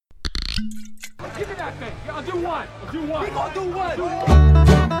Give me that thing. I'll do one. We gonna do one.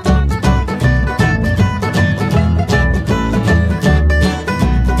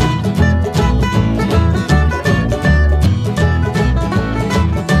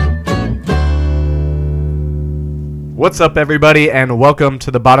 What's up, everybody, and welcome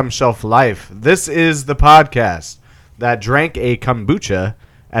to the Bottom Shelf Life. This is the podcast that drank a kombucha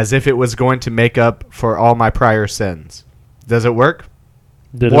as if it was going to make up for all my prior sins. Does it work?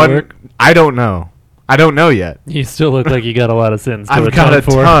 Did it work? I don't know. I don't know yet. You still look like you got a lot of sins to I've got a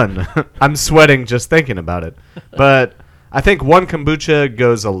atone for. ton. I'm sweating just thinking about it. But I think one kombucha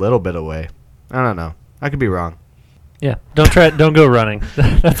goes a little bit away. I don't know. I could be wrong. Yeah, don't go running.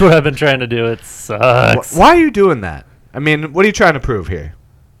 That's what I've been trying to do. It sucks. Why are you doing that? I mean, what are you trying to prove here?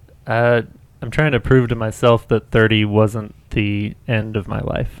 I'm trying to prove to myself that 30 wasn't the end of my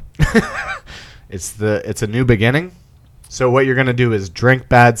life. It's a new beginning. So what you're going to do is drink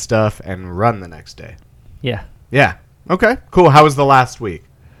bad stuff and run the next day. Yeah. Yeah. Okay. Cool. How was the last week?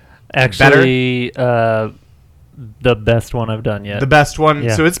 Actually, the best one I've done yet. The best one.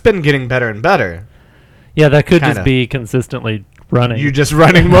 Yeah. So it's been getting better and better. Yeah, that could Kinda. just be consistently running. You just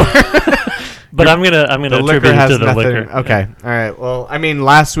running more. But I'm gonna attribute it to the liquor. Okay. All right. Well, I mean,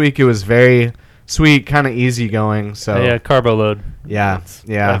 last week it was very sweet, kind of easy going. So yeah, carbo load. Yeah.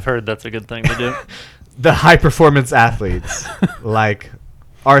 Yeah. I've heard that's a good thing to do. The high performance athletes like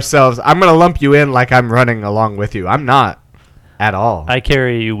ourselves. I'm gonna lump you in like I'm running along with you. I'm not at all. I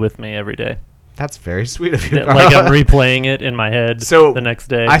carry you with me every day. That's very sweet of you. Like I'm replaying it in my head so the next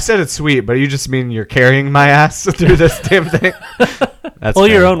day. I said it's sweet, but you just mean you're carrying my ass through this damn thing. That's Pull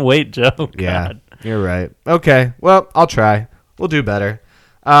your fair. own weight, Joe. Yeah, God. you're right. Okay, well, I'll try. We'll do better.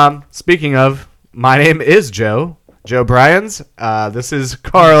 Speaking of, my name is Joe Bryans. This is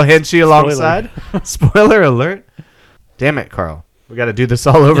Carl Henchy alongside. Spoiler alert. Damn it, Carl. We got to do this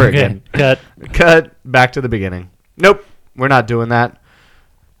all over again. Cut. Back to the beginning. Nope, we're not doing that.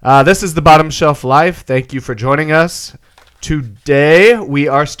 This is the Bottom Shelf Life. Thank you for joining us. Today, we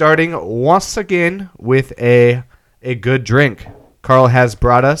are starting once again with a good drink. Carl has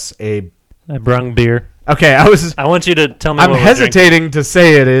brought us I brung beer. Okay, I want you to tell me. I'm what we're hesitating to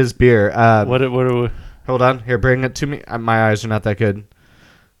say it is beer. What are we? Hold on. Here, bring it to me. My eyes are not that good.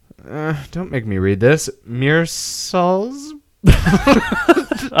 Don't make me read this. Meersals?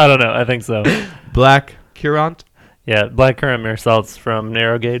 I don't know. I think so. Black Currant? Yeah, black currant mere salts from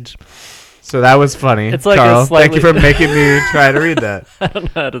Narrow Gauge. So that was funny. It's like Carl, thank you for making me try to read that. I don't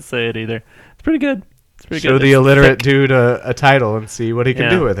know how to say it either. It's pretty good. Show the illiterate dude a title and see what he can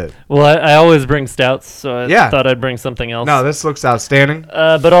do with it. Well, I always bring stouts, so I thought I'd bring something else. No, this looks outstanding.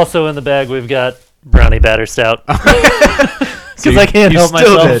 But also in the bag we've got brownie batter stout. Because I can't help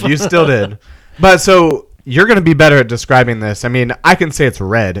myself. You still did. But so you're going to be better at describing this. I mean, I can say it's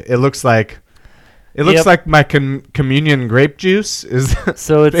red. It looks like my communion grape juice.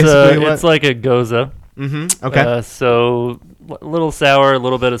 So it's like a goza. Mm-hmm. Okay. So a little sour, a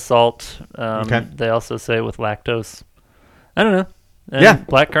little bit of salt. Okay. They also say with lactose. I don't know. And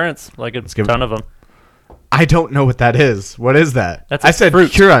black currants, like a ton of them. I don't know what that is. What is that? I said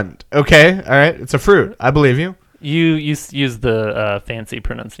fruit. Currant. Okay. All right. It's a fruit. I believe you. You use the fancy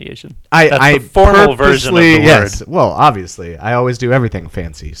pronunciation. That's the formal version of the word. Yes. Well, obviously, I always do everything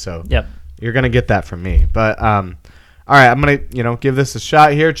fancy. So yep. You're gonna get that from me. But all right. I'm gonna give this a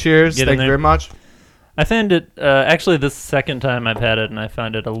shot here. Cheers. Thank you very much. I found it actually the second time I've had it, and I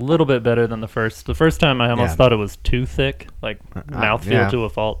found it a little bit better than the first. The first time I almost thought it was too thick, like mouthfeel to a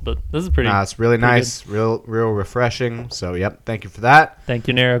fault. But this is pretty. It's really nice, good. real refreshing. So yep, thank you for that. Thank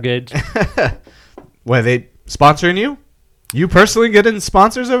you, Narrow Gauge. Are they sponsoring you? You personally getting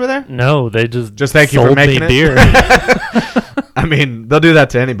sponsors over there? No, they just thank you for making me beer. I mean, they'll do that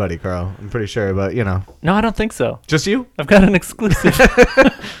to anybody, Carl. I'm pretty sure, but No, I don't think so. Just you? I've got an exclusive.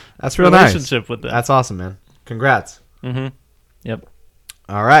 That's real relationship with them. That's awesome, man. Congrats. Mm-hmm. Yep.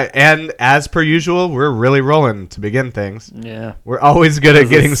 All right. And as per usual, we're really rolling to begin things. Yeah. We're always good at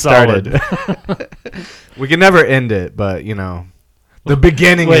getting started. We can never end it, but, the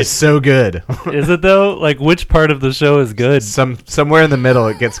beginning is so good. Is it, though? Like, which part of the show is good? Somewhere in the middle,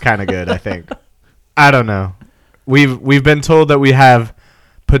 it gets kind of good, I think. I don't know. We've been told that we have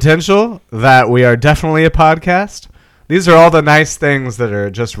potential, that we are definitely a podcast. These are all the nice things that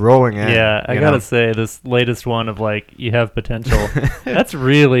are just rolling in. Yeah, I gotta say, this latest one of like, you have potential, that's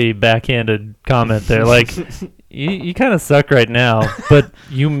really backhanded comment there. Like, you kind of suck right now, but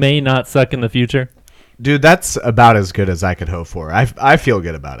you may not suck in the future. Dude, that's about as good as I could hope for. I feel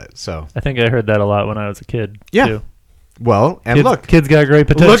good about it. So I think I heard that a lot when I was a kid. Yeah. Too. Well, and kids got great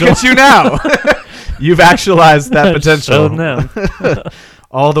potential. Look at you now. You've actualized that potential. Showed them.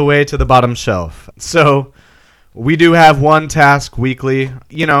 all the way to the bottom shelf. So we do have one task weekly.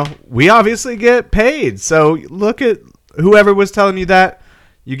 You know, we obviously get paid. So look at whoever was telling you that.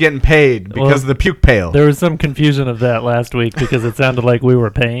 You're getting paid because of the puke pail. There was some confusion of that last week because it sounded like we were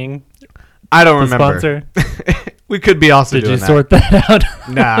paying. I don't remember. Sponsor. We could be also doing that. Did you sort that out?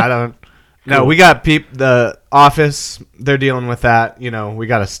 Nah, I don't. No, Cool. we got the office. They're dealing with that. You know, we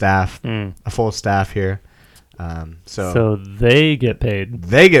got a staff, a full staff here. So they get paid.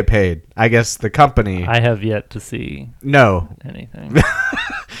 They get paid. I guess the company. I have yet to see anything.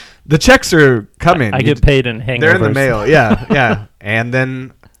 The checks are coming. I get paid in hangovers. They're in the mail. Yeah, yeah. And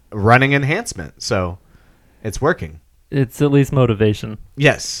then running enhancement. So it's working. It's at least motivation.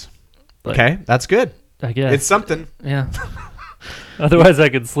 Yes. But okay, that's good. I guess. It's something. Yeah. Otherwise, I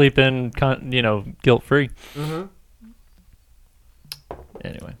could sleep in, guilt-free. Mm-hmm.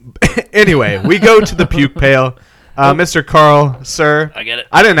 Anyway, we go to the puke pail. Mr. Carl, sir. I get it.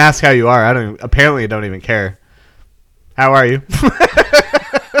 I didn't ask how you are. Apparently, don't even care. How are you?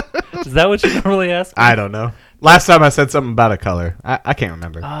 Is that what you normally ask me? I don't know. Last time I said something about a color. I can't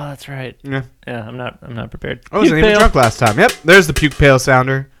remember. Oh, that's right. Yeah. Yeah, I'm not prepared. I wasn't even drunk last time. Yep, there's the puke pail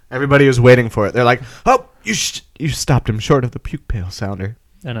sounder. Everybody was waiting for it. They're like, "Oh, you stopped him short of the puke pail sounder."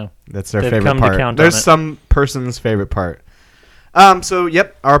 I know. That's their They've favorite come to part. count There's on it. some person's favorite part. So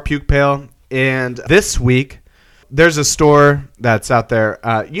yep, our puke pail. And this week, there's a store that's out there.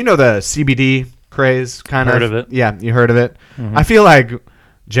 You know the CBD craze, kind of. Heard of it? Yeah, you heard of it. Mhm. I feel like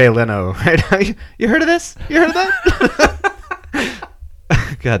Jay Leno, right? You heard of this? You heard of that?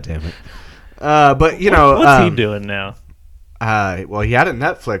 God damn it. But you know, what's he doing now? Well, he had a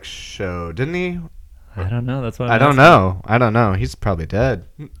Netflix show, didn't he? I don't know. That's why I don't know. He's probably dead.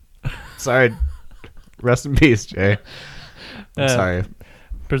 Sorry. Rest in peace, Jay. I'm sorry.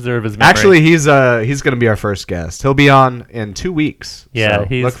 Preserve his memory. Actually, he's going to be our first guest. He'll be on in 2 weeks. Yeah, so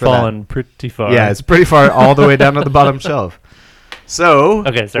he's look for fallen pretty far. Yeah, it's pretty far all the way down to the bottom shelf. So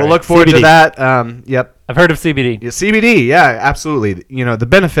Okay, sorry. we'll look forward to CBD. that. Yep. I've heard of CBD. Yeah, CBD, yeah, absolutely. You know, the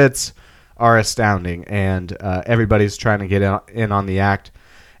benefits are astounding, and everybody's trying to get in on the act.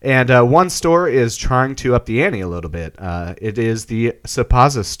 And one store is trying to up the ante a little bit. It is the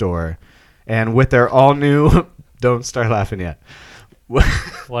Supposa store. And with their all-new... Don't start laughing yet.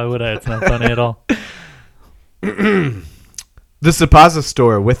 Why would I? It's not funny at all. The Supposa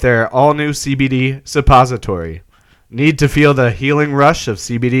store with their all-new CBD suppository. Need to feel the healing rush of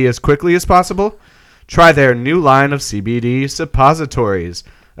CBD as quickly as possible? Try their new line of CBD suppositories.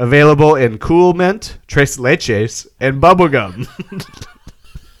 Available in Cool Mint, Tres Leches, and Bubblegum.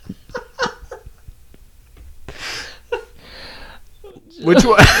 Which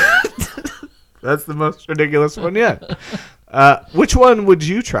one? That's the most ridiculous one yet. Which one would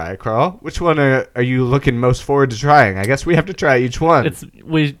you try, Carl? Which one are you looking most forward to trying? I guess we have to try each one.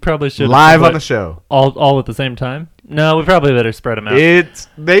 We probably should live on the show. All at the same time. No, we probably better spread them out.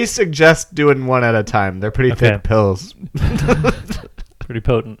 They suggest doing one at a time. They're pretty thick pills. Pretty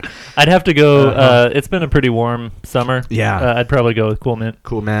potent. I'd have to go. It's been a pretty warm summer. Yeah. I'd probably go with Cool Mint.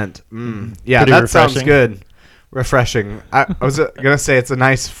 Cool Mint. Yeah, Pretty that refreshing. sounds good. Refreshing. I was gonna say it's a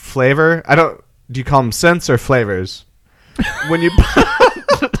nice flavor. Do you call them scents or flavors? When you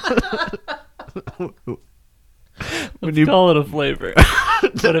Let's call it a flavor,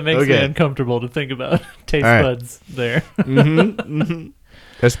 but it makes me uncomfortable to think about taste buds there.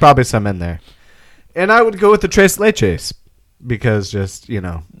 There's probably some in there, and I would go with the Tres Leches because just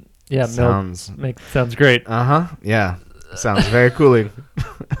Yeah, sounds sounds great. Yeah, sounds very cooling.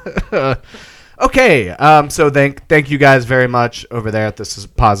 Okay, so thank you guys very much over there at the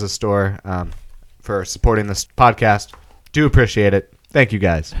Supposa store for supporting this podcast. Do appreciate it. Thank you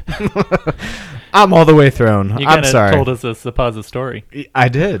guys. I'm all the way thrown. I'm sorry. You told us a Supposa story. I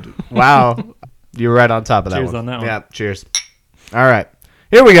did. Wow. You were right on top of that Cheers one. on that one. Yeah, cheers. All right.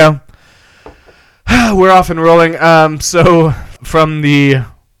 Here we go. We're off and rolling. So from the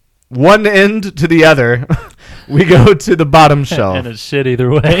one end to the other, we go to the bottom shelf. And it's shit either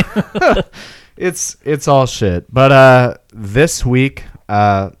way. It's all shit. But this week,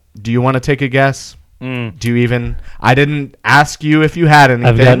 do you want to take a guess? Do you even? I didn't ask you if you had anything.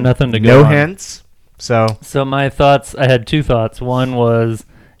 I've got nothing to go No on. hints. So my thoughts. I had two thoughts. One was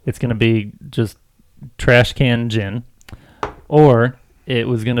it's going to be just trash can gin, or it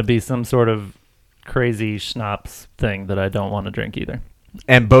was going to be some sort of crazy schnapps thing that I don't want to drink either.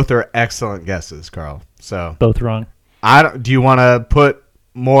 and both are excellent guesses, Carl. So Both wrong. do you want to put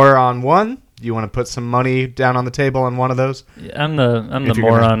more on one? Do you want to put some money down on the table on one of those? Yeah, I'm the If you're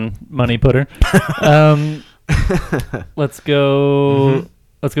moron money putter. Let's go.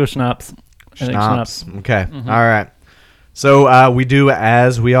 Let's go schnapps. I think Schnapps. Okay. All right. So we do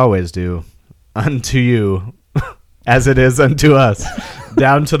as we always do, unto you, as it is unto us,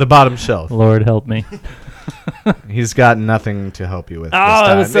 down to the bottom shelf. Lord help me. He's got nothing to help you with. Oh, this I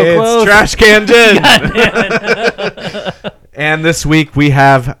time. was so it's close. Trash Can Gin. God damn it. And this week we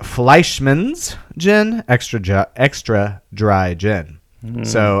have Fleischmann's Gin, extra dry gin.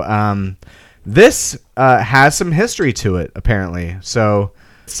 So this has some history to it, apparently. So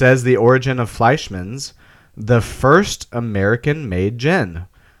it says the origin of Fleischmann's, the first American-made gin,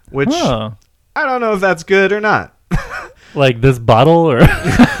 which I don't know if that's good or not. Like this bottle or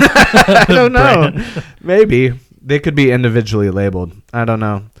I don't know. Maybe they could be individually labeled. I don't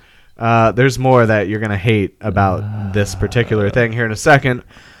know. There's more that you're gonna hate about this particular thing here in a second,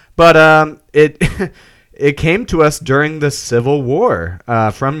 but it came to us during the Civil War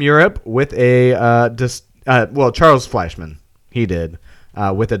from Europe with a Charles Fleischmann. He did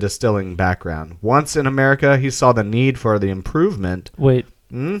with a distilling background. Once in America, he saw the need for the improvement. Wait,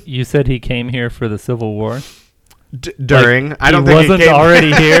 you said he came here for the Civil War? During, I don't he think wasn't he came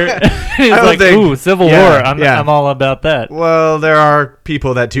already here. He's like, ooh, Civil War. I'm all about that. Well, there are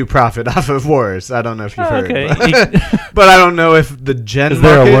people that do profit off of wars. I don't know if you've heard, okay. but I don't know if the gin. Is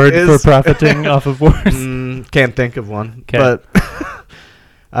there a word is for profiting off of wars? Can't think of one. Okay.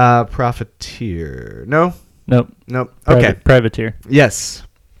 But profiteer. No. Nope. Okay. Privateer. Yes.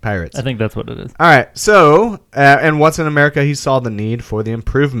 Pirates. I think that's what it is. All right. So, and once in America, he saw the need for the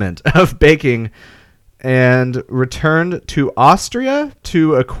improvement of baking, and returned to Austria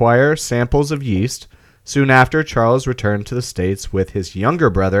to acquire samples of yeast. Soon after, Charles returned to the States with his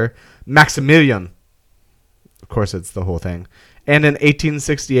younger brother, Maximilian. Of course, it's the whole thing. And in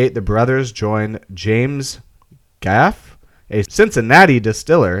 1868, the brothers joined James Gaff, a Cincinnati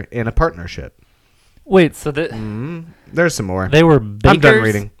distiller, in a partnership. Wait, so there's some more. They were bakers? I'm done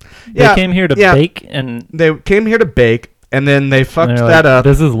reading. They came here to bake? And they came here to bake, and then they fucked that up.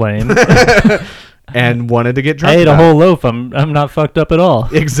 This is lame. And wanted to get drunk. I ate a whole loaf. I'm not fucked up at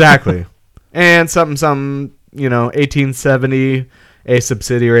all. Exactly. And some 1870, a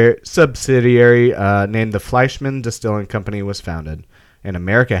subsidiary named the Fleischmann Distilling Company was founded, and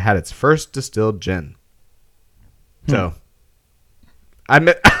America had its first distilled gin. So, I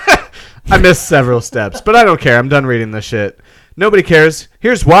missed several steps, but I don't care. I'm done reading this shit. Nobody cares.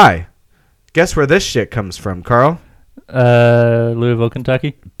 Here's why. Guess where this shit comes from, Carl? Louisville,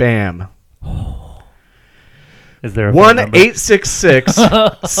 Kentucky. Bam. Is there a 1866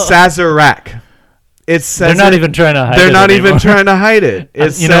 Sazerac? It says they're not even trying to hide it. They're not anymore. even trying to hide it.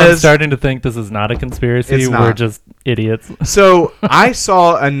 It says, I'm starting to think this is not a conspiracy. It's not. We're just idiots. So I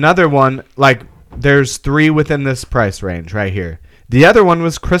saw another one. Like, there's 3 within this price range right here. The other one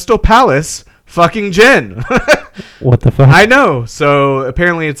was Crystal Palace fucking gin. What the fuck? I know. So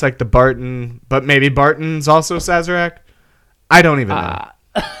apparently it's like the Barton, but maybe Barton's also Sazerac. I don't even know.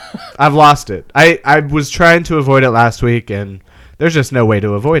 I've lost it. I was trying to avoid it last week, and there's just no way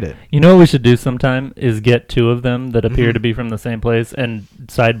to avoid it. You know what we should do sometime is get 2 of them that appear to be from the same place and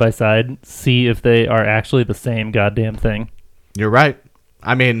side by side see if they are actually the same goddamn thing. You're right.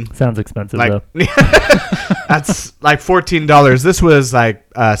 I mean, sounds expensive like, though. That's like $14. This was like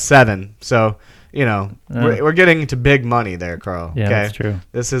 $7. So, we're getting to big money there, Carl. Yeah, okay? that's true.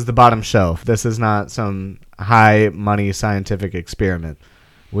 This is the bottom shelf. This is not some high money scientific experiment.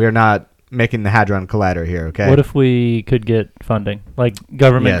 We're not making the Hadron Collider here, okay? What if we could get funding, like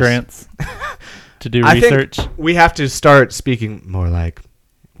government grants, to do research? I think we have to start speaking more like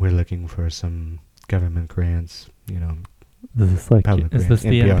we're looking for some government grants. Is this the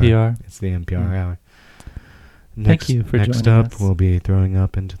NPR? It's the NPR hour. Thank you for next joining up, us. we'll be throwing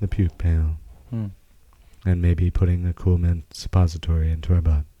up into the puke pail, and maybe putting a Cool Mint suppository into our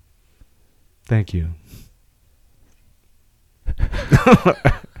butt. Thank you.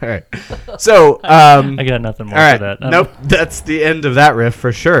 All right. So, I got nothing more for that. Nope. That's the end of that riff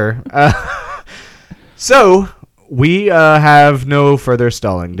for sure. So we have no further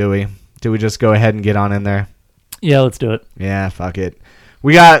stalling, do we? Do we just go ahead and get on in there? Yeah, let's do it. Yeah, fuck it.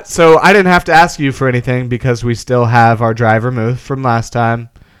 So I didn't have to ask you for anything because we still have our dry vermouth from last time.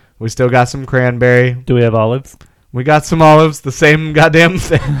 We still got some cranberry. Do we have olives? We got some olives, the same goddamn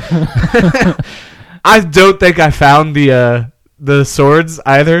thing. I don't think I found the swords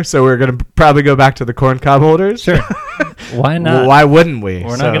either, so we're going to probably go back to the corn cob holders. Sure. Why not? Well, why wouldn't we?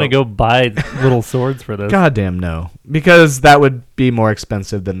 We're not going to go buy little swords for this. Goddamn no. Because that would be more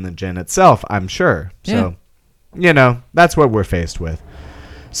expensive than the gin itself, I'm sure. So, that's what we're faced with.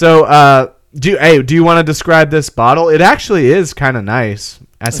 So, do you want to describe this bottle? It actually is kind of nice.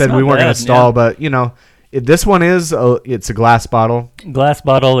 I said we weren't going to stall, but, This one is it's a glass bottle. Glass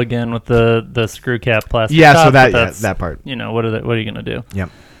bottle again with the screw cap plastic. Yeah, top, so but that part. You know, what are you gonna do? Yep.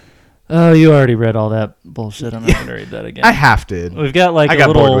 Oh, you already read all that bullshit. I'm not gonna read that again. I have to. We've got like I a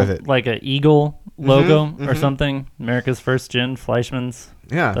got bored little with it. like a eagle logo or something. America's first gin, Fleischmann's.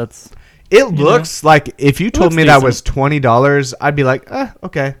 Yeah. It looks like if you told me that was $20, I'd be like,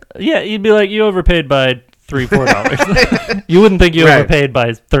 okay. Yeah, you'd be like, you overpaid by $3-4. You wouldn't think you overpaid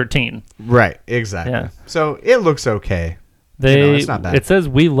by 13. Right, exactly. Yeah. So it looks okay. It's not bad. It says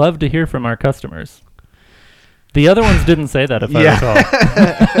we love to hear from our customers. The other ones didn't say that, if I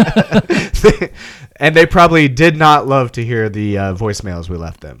recall. And they probably did not love to hear the voicemails we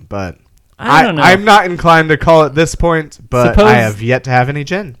left them. But I don't know. I'm not inclined to call at this point, but I have yet to have any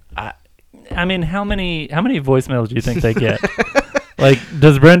gin. I mean, how many voicemails do you think they get? Like,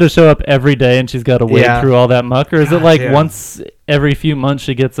 does Brenda show up every day and she's got to wade through all that muck? Or is it like once every few months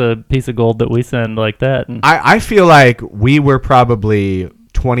she gets a piece of gold that we send like that? And I feel like we were probably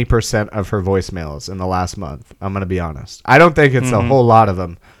 20% of her voicemails in the last month. I'm going to be honest. I don't think it's a whole lot of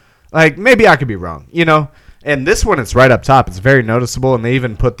them. Like, maybe I could be wrong, you know? And this one, it's right up top. It's very noticeable, and they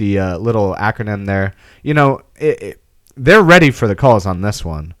even put the little acronym there. You know, they're ready for the calls on this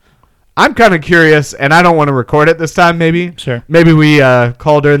one. I'm kind of curious, and I don't want to record it this time, maybe. Sure. Maybe we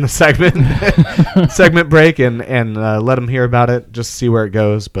call during the segment break and let them hear about it, just see where it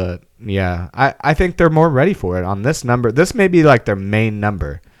goes. But, yeah, I think they're more ready for it on this number. This may be like their main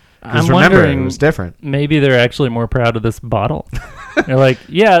number. Because remember, it was different. Maybe they're actually more proud of this bottle. They're like,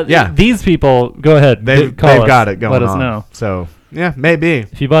 these people, go ahead. They've got it going on. Let us know. So, yeah, maybe.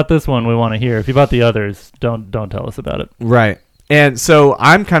 If you bought this one, we want to hear. If you bought the others, don't tell us about it. Right. And so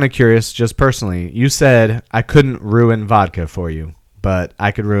I'm kind of curious, just personally. You said I couldn't ruin vodka for you, but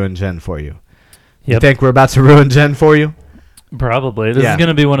I could ruin gin for you. Yep. You think we're about to ruin gin for you? Probably. This is going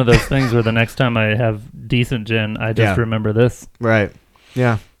to be one of those things where the next time I have decent gin, I just remember this. Right.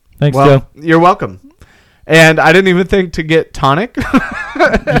 Yeah. Thanks, Joe. Joe. You're welcome. And I didn't even think to get tonic. You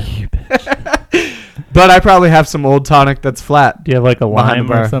bitch. But I probably have some old tonic that's flat. Do you have like a lime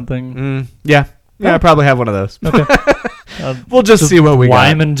or something? Yeah. Yeah, I probably have one of those. Okay. We'll just see what we got.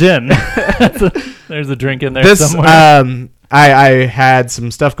 Lime and gin. There's a drink in there somewhere. I had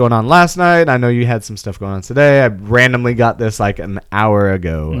some stuff going on last night. I know you had some stuff going on today. I randomly got this like an hour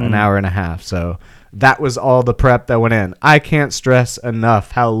ago, an hour and a half. So that was all the prep that went in. I can't stress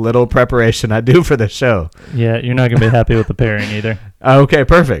enough how little preparation I do for the show. Yeah, you're not going to be happy with the pairing either. Okay,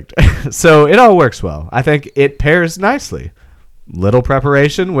 perfect. So it all works well. I think it pairs nicely. Little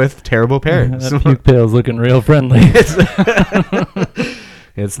preparation with terrible pairings. That puke pail's looking real friendly.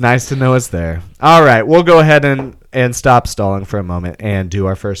 It's nice to know it's there. All right, we'll go ahead and stop stalling for a moment and do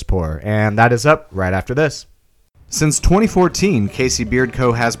our first pour. And that is up right after this. Since 2014, Casey Beard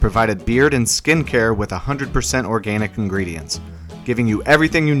Co. has provided beard and skin care with 100% organic ingredients, giving you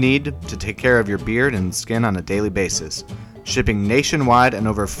everything you need to take care of your beard and skin on a daily basis. Shipping nationwide and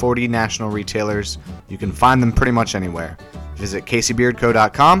over 40 national retailers, you can find them pretty much anywhere. Visit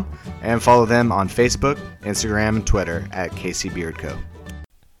CaseyBeardCo.com and follow them on Facebook, Instagram, and Twitter at CaseyBeardCo.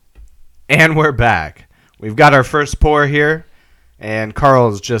 And we're back. We've got our first pour here, and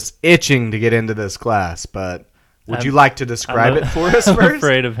Carl's just itching to get into this glass, but would you like to describe it for us first? I'm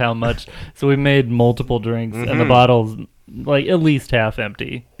afraid of how much. So we made multiple drinks, and the bottle's like at least half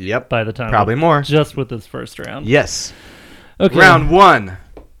empty. Yep. By the time. Probably more. Just with this first round. Yes. Okay. Round one.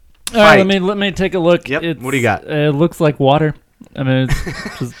 All right, let me take a look. Yep. What do you got? It looks like water. I mean,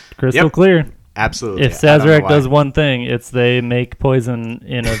 it's just crystal clear. Absolutely. If Sazerac does one thing, it's they make poison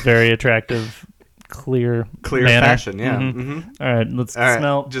in a very attractive, clear manner. fashion. Yeah. Mm-hmm. All right, let's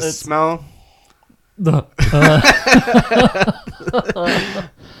smell. Just smell. That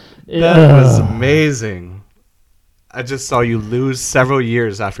was amazing. I just saw you lose several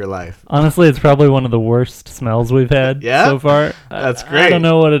years off your life. Honestly, it's probably one of the worst smells we've had so far. That's great. I don't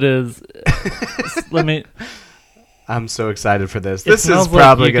know what it is. I'm so excited for this. This is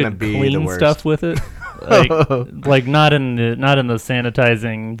probably going to be clean the worst. Stuff with it, like not in the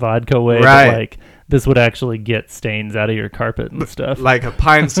sanitizing vodka way, right. But like this would actually get stains out of your carpet and stuff. Like a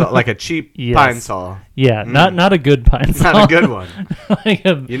pine saw, like a cheap pine saw. Yeah, not a good pine saw. Not a good one.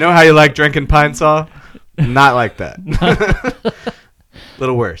 You know how you like drinking pine saw? Not like that.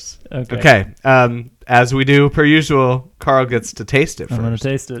 Little worse. Okay. As we do per usual, Carl gets to taste it first. I'm going to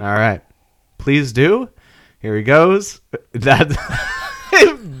taste it. All right. Please do. Here he goes. That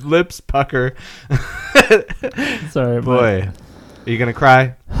lips pucker. Sorry, boy. Are you gonna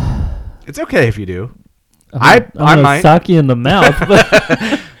cry? It's okay if you do. I might sock you in the mouth.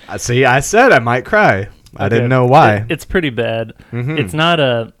 See, I said I might cry. I didn't know why. It's pretty bad. Mm-hmm. It's not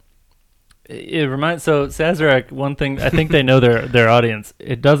a. It reminds so Sazerac. One thing I think they know their audience.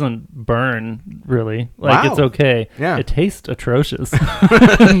 It doesn't burn really. Like Wow. it's okay. Yeah. It tastes atrocious.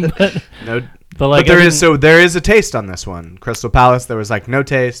 but, No, but like there is a taste on this one. Crystal Palace, there was like no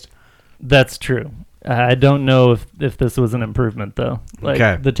taste. That's true. I don't know if this was an improvement though. Like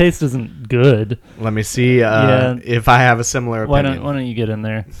Okay. the taste isn't good. Let me see Yeah. if I have a similar opinion. Why don't you get in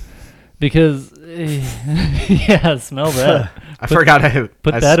there? Because yeah, smell that. I forgot I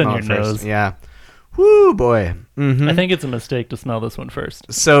put I that in smelled your first. nose. Yeah. Woo boy. Mm-hmm. I think it's a mistake to smell this one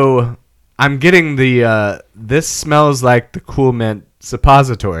first. So I'm getting the this smells like the Cool Mint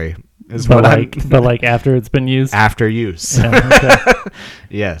suppository is But what but like after it's been used. after use. Yeah, okay.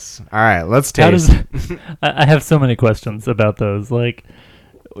 Yes. All right, let's How taste. does I have so many questions about those. Like,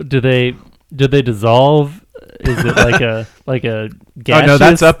 do they dissolve? Is it like a gaseous Oh no,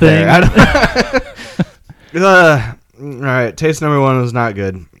 that's up thing? there. All right, taste number 1 was not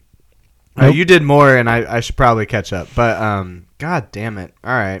good. Nope. You did more, and I should probably catch up. But god damn it!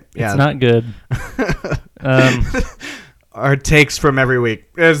 All right, yeah, It's not good. Our takes from every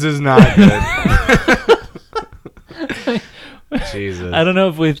week. This is not good. Jesus. I don't know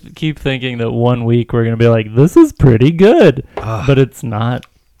if we keep thinking that one week we're gonna be like, this is pretty good, but it's not.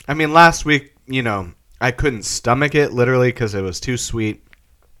 I mean, last week, I couldn't stomach it literally because it was too sweet,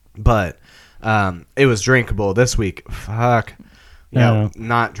 but it was drinkable. This week, fuck, yeah,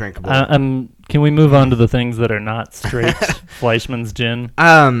 not drinkable. Can we move on to the things that are not straight Fleischmann's gin?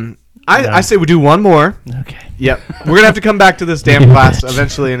 I say we do one more. Okay. Yep, we're gonna have to come back to this damn class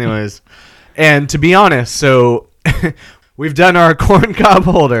eventually, anyways. And to be honest, so we've done our corn cob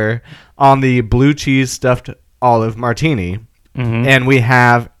holder on the blue cheese stuffed olive martini. Mm-hmm. And we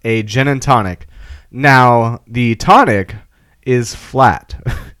have a gin and tonic. Now, the tonic is flat.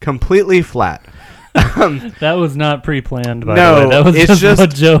 Completely flat. That was not pre-planned, by No, the way. That was it's just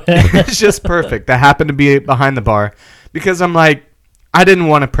what Joe had. it's just perfect. That happened to be behind the bar. Because I'm like, I didn't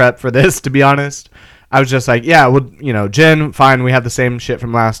want to prep for this, to be honest. I was just like, yeah, well, gin, fine. We have the same shit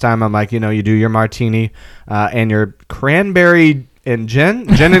from last time. I'm like, you do your martini and your cranberry and gin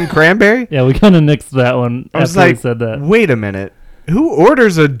and cranberry. Yeah, we kind of nixed that one I was after like, we said that. wait a minute. Who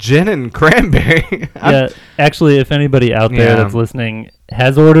orders a gin and cranberry? Yeah, actually, if anybody out there Yeah. that's listening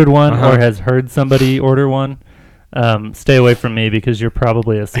has ordered one Uh-huh. or has heard somebody order one, stay away from me because you're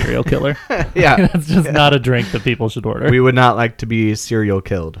probably a serial killer. Yeah. That's just not a drink that people should order. We would not like to be serial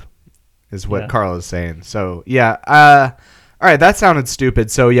killed, is what Yeah. Carl is saying. So, yeah. All right, that sounded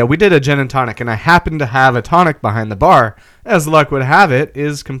stupid. So, yeah, we did a gin and tonic, and I happened to have a tonic behind the bar. As luck would have it,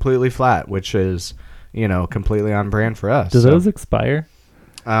 is completely flat, which is, completely on brand for us. Do those expire?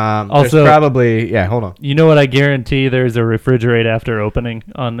 Also, there's probably, yeah, hold on. You know what? I guarantee there's a refrigerate after opening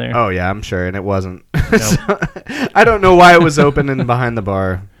on there. Oh, yeah, I'm sure, and it wasn't. So, I don't know why it was open and behind the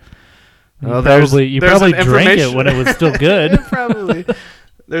bar. Well, you probably drank it when it was still good. Probably.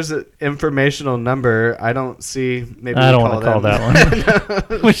 There's an informational number. I don't see. Maybe I don't want to call that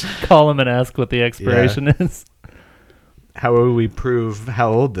one. We should call them and ask what the expiration is. How will we prove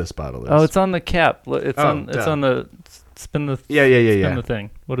how old this bottle is? Oh, it's on the cap. It's Oh, on. It's duh. on the spin the. Yeah. Spin the thing.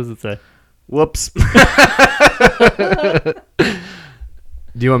 What does it say? Whoops. Do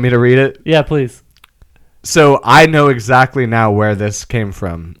you want me to read it? Yeah, please. So I know exactly now where this came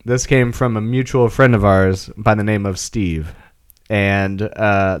from. This came from a mutual friend of ours by the name of Steve. And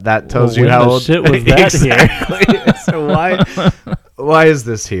that tells you when how the old shit was that exactly. So why is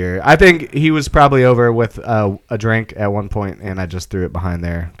this here? I think he was probably over with a drink at one point, and I just threw it behind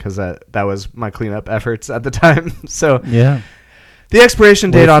there because that was my cleanup efforts at the time. So Yeah. the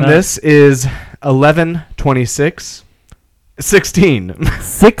expiration date Well, on it's not- this is 11/26. 16.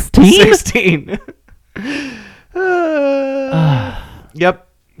 16? 16. Yep.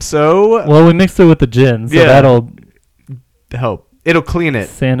 So Well, we mixed it with the gin, so Yeah. that'll help. It'll clean it.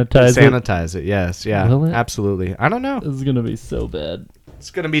 sanitize it. Sanitize it. Yes. Yeah. Will it? Absolutely. I don't know. This is gonna be so bad. It's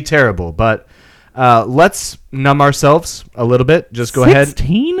gonna be terrible, but let's numb ourselves a little bit. Just go ahead.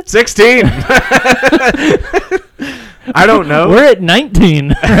 16? 16. I don't know. We're at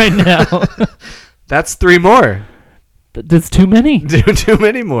 19 right now. That's 3 more. That's too many. Too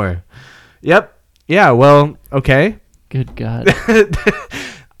many more. Yep. Yeah. Well. Okay. Good God.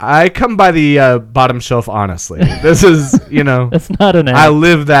 I come by the bottom shelf honestly. This is, That's not an I act.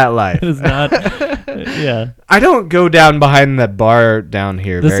 live that life. It is not. Yeah. I don't go down behind that bar down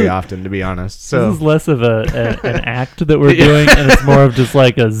here This very is- often, to be honest. This So is less of an act that we're Yeah. doing, and it's more of just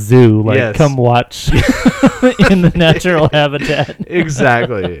like a zoo. Like, Yes. come watch in the natural habitat.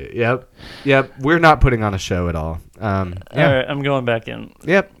 exactly. Yep. We're not putting on a show at all. Yeah. All right, I'm going back in.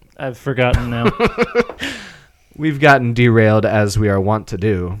 Yep. I've forgotten now. We've gotten derailed as we are wont to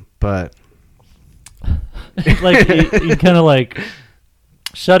do, but like you kind of like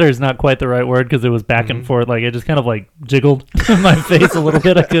shudder's not quite the right word because it was back and forth. Like it just kind of like jiggled in my face a little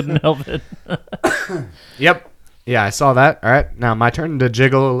bit. I couldn't help it. Yep. Yeah, I saw that. All right, now my turn to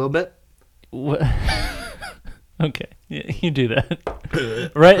jiggle a little bit. What? Okay, you do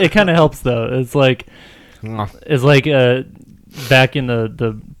that. Right? It kind of helps though. It's like back in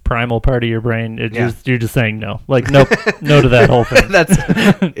the primal part of your brain. You're just saying no. Like nope, no to that whole thing.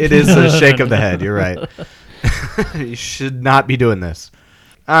 It is a shake of the head. You're right. You should not be doing this.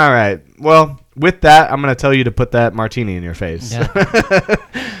 All right. Well, with that, I'm going to tell you to put that martini in your face. Yeah.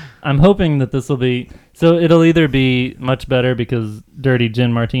 I'm hoping that this will be... So it'll either be much better because dirty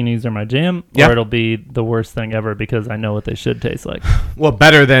gin martinis are my jam, or it'll be the worst thing ever because I know what they should taste like. Well,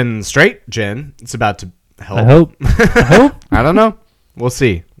 better than straight gin. It's about to help. I hope. I hope. I don't know. We'll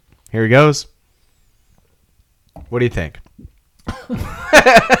see. Here he goes. What do you think?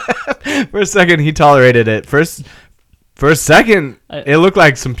 For a second, he tolerated it. For a second, it looked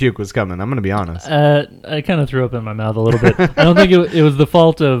like some puke was coming. I'm going to be honest. I kind of threw up in my mouth a little bit. I don't think it was the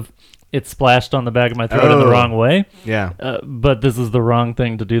fault of it splashed on the back of my throat in the wrong way. Yeah. But this is the wrong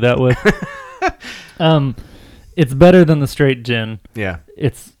thing to do that with. It's better than the straight gin. Yeah.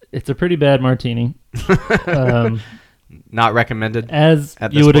 It's a pretty bad martini. Not recommended. As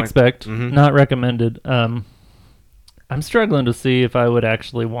you would expect. Mm-hmm. Not recommended. I'm struggling to see if I would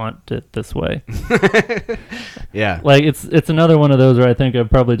actually want it this way. Yeah. Like it's another one of those where I think I'd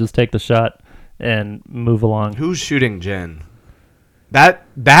probably just take the shot and move along. Who's shooting Jen? That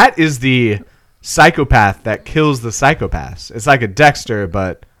is the psychopath that kills the psychopaths. It's like a Dexter,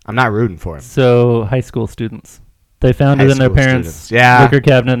 but I'm not rooting for him. So high school students. They found it in their parents' liquor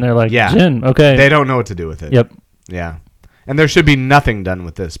cabinet and they're like, gin, okay. They don't know what to do with it. Yep. Yeah. And there should be nothing done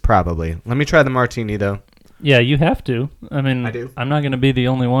with this, probably. Let me try the martini, though. Yeah, you have to. I mean, I do. I'm not going to be the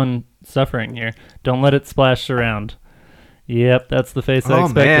only one suffering here. Don't let it splash around. Yep, that's the face I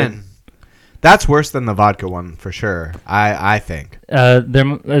expected. Oh, man. That's worse than the vodka one, for sure, I think.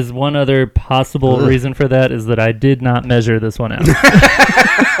 There is one other possible reason for that is that I did not measure this one out.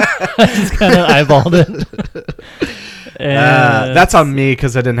 I just kind of eyeballed it. That's on me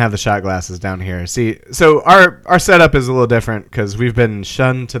because I didn't have the shot glasses down here. See, so our setup is a little different because we've been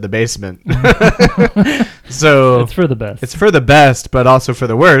shunned to the basement. So it's for the best. It's for the best, but also for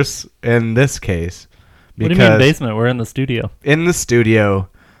the worst in this case. What do you mean basement? We're in the studio. In the studio.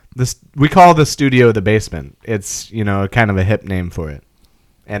 We call the studio the basement. It's, kind of a hip name for it.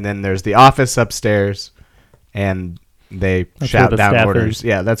 And then there's the office upstairs, and they shout down orders.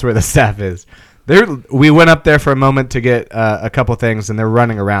 Yeah, that's where the staff is. We went up there for a moment to get a couple things, and they're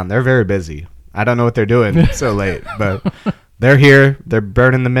running around. They're very busy. I don't know what they're doing so late, but they're here. They're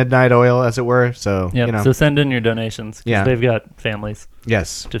burning the midnight oil, as it were. So, So send in your donations. Yeah. They've got families.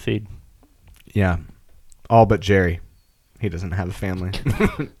 Yes. To feed. Yeah. All but Jerry. He doesn't have a family.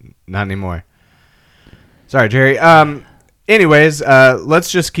 Not anymore. Sorry, Jerry. Anyways,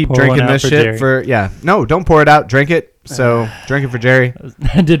 let's just keep drinking this shit No, don't pour it out. Drink it. So drink it for Jerry.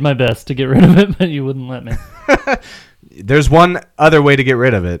 I did my best to get rid of it, but you wouldn't let me. There's one other way to get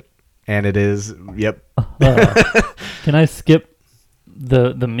rid of it, and it is, Can I skip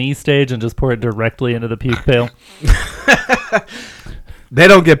the me stage and just pour it directly into the puke pail? They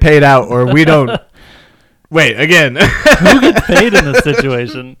don't get paid out, or we don't. Wait, again. Who gets paid in this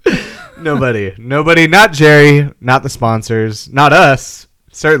situation? Nobody. Not Jerry, not the sponsors, not us,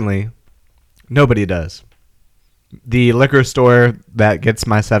 certainly. Nobody does. The liquor store that gets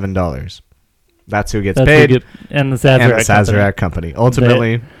my $7. That's who gets paid. And the Sazerac company.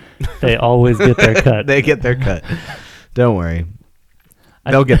 Ultimately, they always get their cut. They get their cut. Don't worry.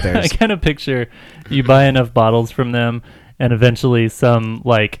 They'll get theirs. I kind of picture you buy enough bottles from them, and eventually some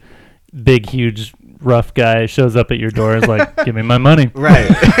big, huge, rough guy shows up at your door and is like, give me my money.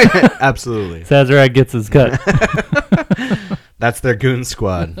 Right. Absolutely. Sazerac gets his cut. That's their goon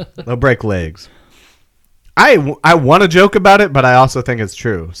squad. They'll break legs. I want to joke about it, but I also think it's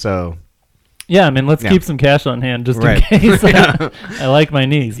true. So, yeah, I mean, let's keep some cash on hand just in case. I like my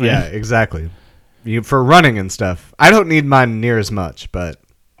knees, man. Yeah, exactly. For running and stuff. I don't need mine near as much, but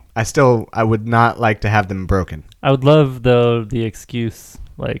I would not like to have them broken. I would love, though, the excuse,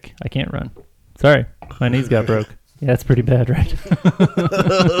 I can't run. Sorry, my knees got broke. Yeah, it's pretty bad, right?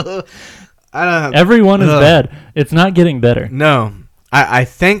 Everyone is bad. It's not getting better. No. I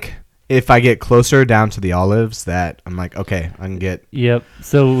think if I get closer down to the olives that I'm like, okay, I can get... Yep.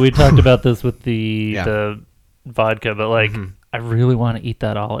 So we talked about this with the vodka, but I really want to eat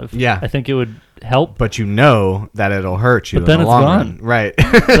that olive. Yeah. I think it would help. But that it'll hurt you but then in the long run. Right.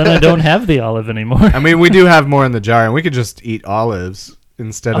 Then I don't have the olive anymore. I mean, we do have more in the jar, and we could just eat olives.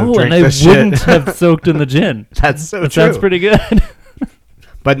 instead of Oh, drink and I this wouldn't shit. have soaked in the gin. That's so That true. sounds pretty good.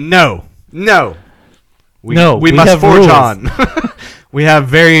 But no. We we must have forge rules. on. We have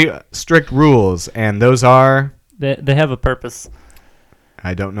very strict rules, and those are... They have a purpose.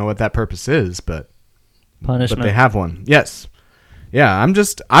 I don't know what that purpose is, but Punishment. they have one. Yes. Yeah,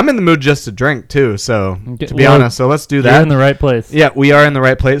 I'm in the mood just to drink, too, so Okay, to be well, honest, so let's do You're that. in the right place. Yeah, we are in the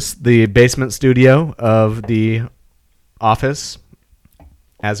right place. The basement studio of the office,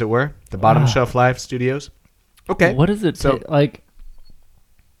 as it were. The Bottom Shelf Live Studios. Okay. What is it? So- Like,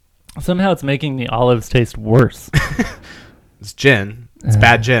 somehow it's making the olives taste worse. It's gin. It's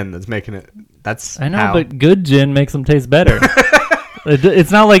bad gin that's making it. That's I know, how. but good gin makes them taste better. It's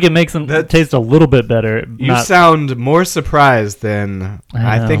not like it makes them taste a little bit better. You sound more surprised than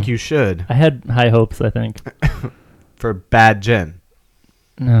I think know. you should I had high hopes, I think. for bad gin.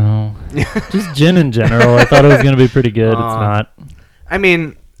 No. Just gin in general. I thought it was going to be pretty good. It's not. I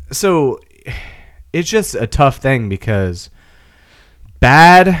mean, so it's just a tough thing because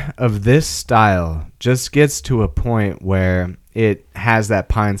bad of this style just gets to a point where it has that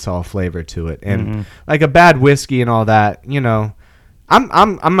pine sol flavor to it, and like a bad whiskey and all that, you know, I'm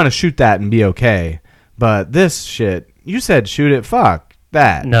gonna shoot that and be okay. But this shit, you said shoot it, fuck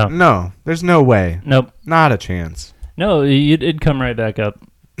that. No, there's no way. Nope. Not a chance. No, it'd come right back up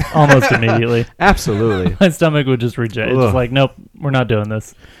almost immediately. Absolutely. My stomach would just reject. It's Ugh. like, nope, we're not doing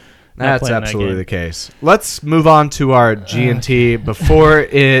this. Not That's playing that absolutely game. the case. Let's move on to our G&T before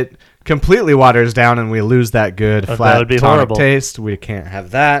it completely waters down and we lose that good That flat would be tonic horrible. taste. We can't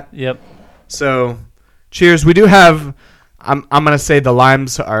have that. Yep. So, cheers. We do have. I'm gonna say the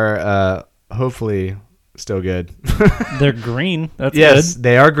limes are hopefully still good. They're green. That's Yes, good.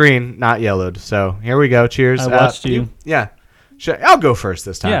 they are green, not yellowed. So here we go. Cheers. I watched you. Yeah. I'll go first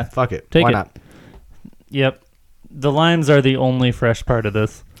this time. Yeah, Fuck it. take Why it. not? Yep. The limes are the only fresh part of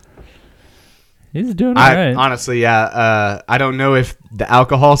this. He's doing all right. Honestly, yeah. I don't know if the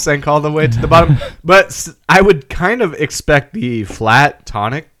alcohol sank all the way to the bottom, but I would kind of expect the flat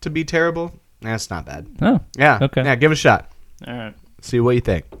tonic to be terrible. That's not bad. Oh, Yeah. Okay. Yeah. Give it a shot. all right. See what you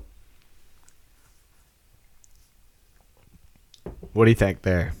think. What do you think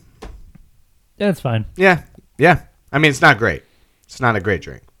there? Yeah, it's fine. Yeah. Yeah. I mean, it's not great. It's not a great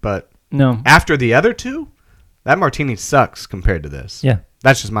drink, but No. after the other two, that martini sucks compared to this. Yeah.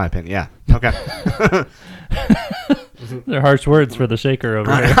 That's just my opinion. Yeah. Okay. They're harsh words for the shaker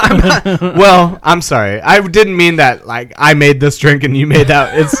over here. Well, I'm sorry. I didn't mean that like I made this drink and you made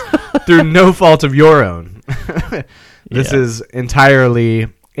that. It's through no fault of your own. This Yeah. is entirely,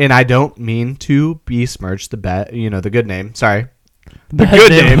 and I don't mean to besmirch the the good name. Sorry. The Bad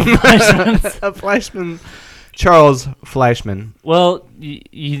good name name. of Fleischmann's. Fleischmann. Charles Fleischmann. Well,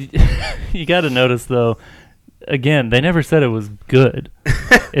 you got to notice, though, again, they never said it was good.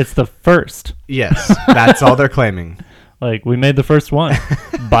 It's the first. Yes, that's all they're claiming. Like, we made the first one.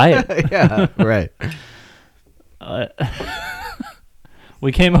 Buy it. Yeah, right.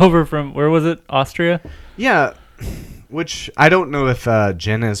 We came over from, where was it? Austria? Yeah, which I don't know if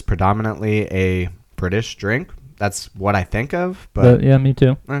gin is predominantly a British drink. That's what I think of, but Yeah, me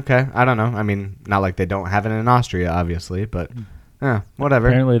too. okay, I don't know. I mean, not like they don't have it in Austria, obviously, but whatever.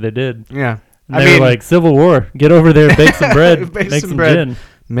 Apparently they did. Yeah, And they were like, Civil War, get over there, bake some bread, Bake make some some bread. gin.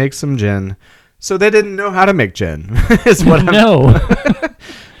 Make some gin. So they didn't know how to make gin. Is what I'm, No.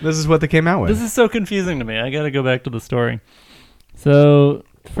 This is what they came out with. This is so confusing to me. I got to go back to the story. So,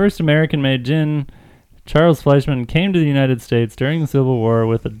 first American-made gin, Charles Fleischmann came to the United States during the Civil War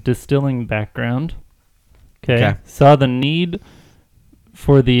with a distilling background. Okay. Saw the need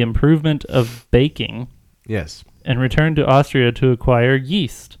for the improvement of baking Yes. and returned to Austria to acquire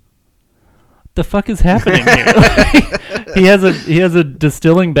yeast. The fuck is happening here? He has a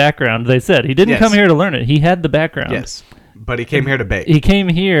distilling background. They said he didn't Yes. come here to learn it. He had the background. Yes. But he came here to bake. He came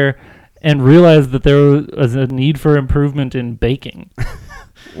here and realized that there was a need for improvement in baking.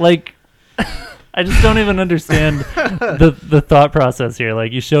 Like, I just don't even understand the thought process here.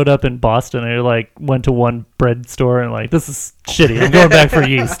 Like, you showed up in Boston and you like went to one bread store and like, this is shitty. I'm going back for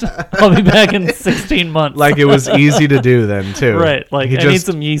yeast. I'll be back in 16 months. Like it was easy to do then too. Right. Like, He I need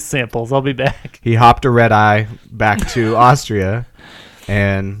some yeast samples. I'll be back. He hopped a red eye back to Austria,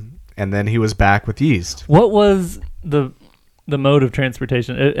 and then he was back with yeast. What was the mode of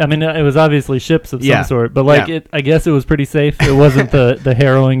transportation? It was obviously ships of Yeah. some sort, but like Yeah. I guess it was pretty safe. It wasn't the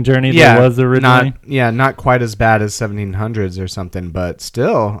harrowing journey that was originally. Not quite as bad as 1700s or something, but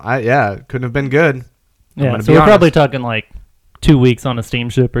still, it couldn't have been good. I'm Yeah, gonna so be we're probably honest. talking like 2 weeks on a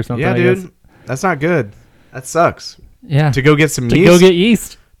steamship or something. Yeah, I dude, guess. that's not good. That sucks. Yeah, To go get some to yeast. go get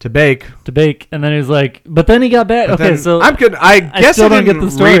yeast. to bake. And then he was like, but then he got back. But Okay, then so I guess still I don't get didn't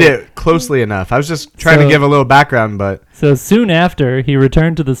the story. read it closely enough. I was just trying to give a little background, but so soon after he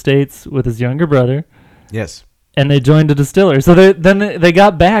returned to the States with his younger brother, yes. and they joined a distiller. So they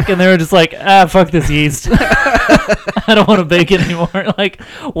got back and they were just like, fuck this yeast. I don't want to bake it anymore. Like,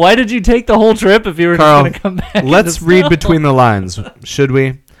 why did you take the whole trip if you were Carl, just going to come back? Let's read between the lines, should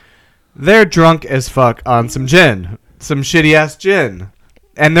we? They're drunk as fuck on some gin, some shitty ass gin.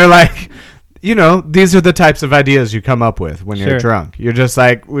 And they're like, these are the types of ideas you come up with when you're drunk. You're just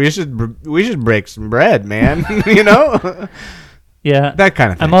like, we should break some bread, man. Yeah. That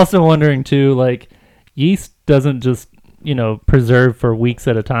kind of thing. I'm also wondering too, like, yeast doesn't just, preserve for weeks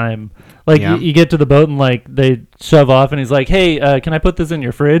at a time. Like you get to the boat and like they shove off and he's like, hey, can I put this in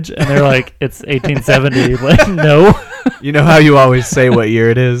your fridge? And they're like, it's 1870. Like, no. You know how you always say what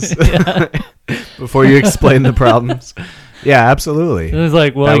year it is before you explain the problems? Yeah, absolutely. And it's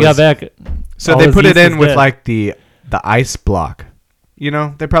like, well, I got back. So they put it in with like the ice block.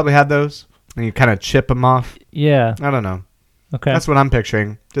 They probably had those. And you kind of chip them off. Yeah. I don't know. Okay. That's what I'm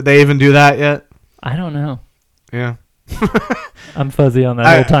picturing. Did they even do that yet? I don't know. Yeah. I'm fuzzy on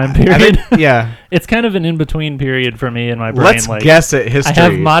that whole time period. Yeah. It's kind of an in-between period for me in my brain. Let's guess at history. I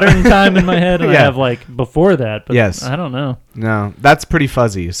have modern time in my head and I have like before that. But yes. I don't know. No, that's pretty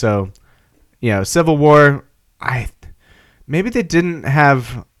fuzzy. So, Civil War, maybe they didn't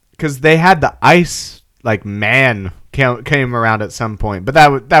have, because they had the ice, like, man came around at some point. But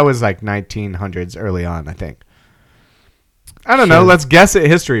that was like 1900s early on, I think. I don't know. Let's guess at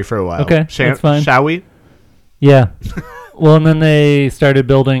history for a while. Okay, that's fine. Shall we? Yeah. Well, and then they started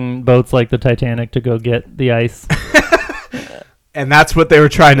building boats like the Titanic to go get the ice. And that's what they were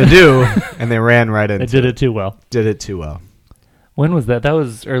trying to do, and they ran right into it. They did it too well. Did it too well. When was that? That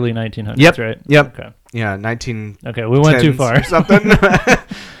was early 1900s, yep. right? Yep. Okay. Yeah, 19. Okay, we went too far. Or something.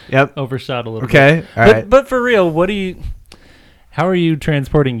 Yep. Overshot a little bit. Okay, all right. But for real, how are you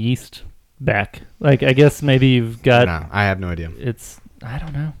transporting yeast back? Like, I guess maybe you've got... No, I have no idea. I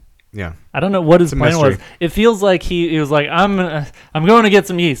don't know. Yeah. I don't know what his plan was. It feels like he was like, I'm going to get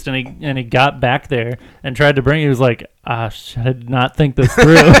some yeast, and he got back there and tried to bring it. He was like, I did not think this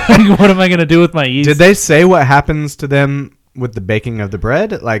through. What am I going to do with my yeast? Did they say what happens to them with the baking of the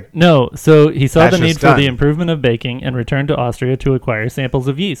bread? Like, no. So he saw the need for done. the improvement of baking and returned to Austria to acquire samples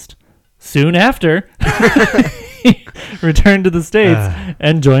of yeast. Soon after, he returned to the States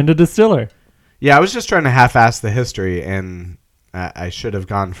and joined a distiller. Yeah, I was just trying to half-ass the history, and I should have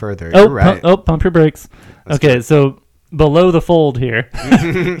gone further. You're right. Pump your brakes. That's okay, good. So below the fold here,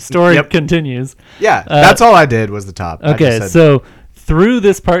 story continues. Yeah, that's all I did was the top. Okay, so through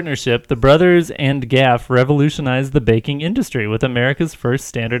this partnership, the brothers and Gaff revolutionized the baking industry with America's first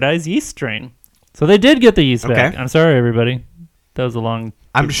standardized yeast strain. So they did get the yeast back. I'm sorry, everybody. That was a long...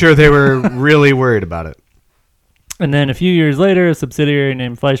 I'm sure they were really worried about it. And then a few years later, a subsidiary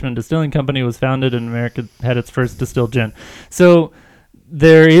named Fleischmann Distilling Company was founded, and America had its first distilled gin. So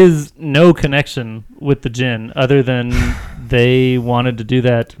there is no connection with the gin other than they wanted to do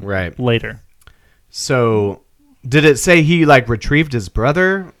that later. So did it say he retrieved his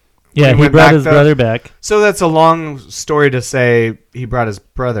brother? Yeah, he brought his brother back. So that's a long story to say he brought his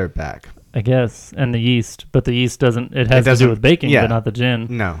brother back. I guess, and the yeast, but the yeast doesn't to do with baking, but not the gin.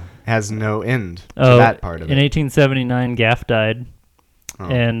 No, has no end to that part of it. In 1879, Gaff died,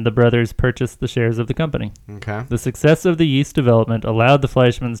 and the brothers purchased the shares of the company. Okay. The success of the yeast development allowed the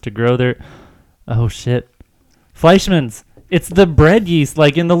Fleischmanns to grow their... Oh, shit. Fleischmann's. It's the bread yeast,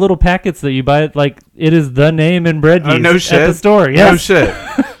 like in the little packets that you buy. Like, it is the name in bread yeast no shit. at the store. Yes. No shit.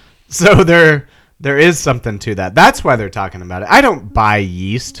 So there is something to that. That's why they're talking about it. I don't buy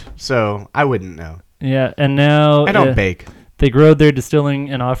yeast, so I wouldn't know. Yeah, and now... I don't bake. They growed their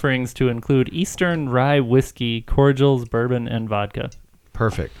distilling and offerings to include Eastern rye whiskey, cordials, bourbon, and vodka.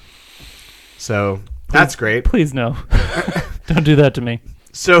 Perfect. So that's great. Please no. Don't do that to me.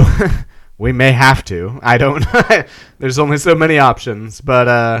 So we may have to. I don't... There's only so many options. But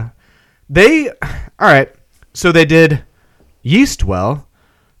all right. So they did yeast well.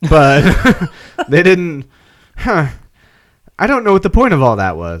 But they didn't... I don't know what the point of all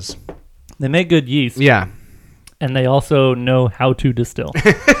that was. They make good yeast. Yeah. And they also know how to distill.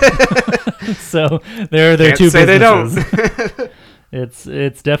 So there are their two say businesses. They don't.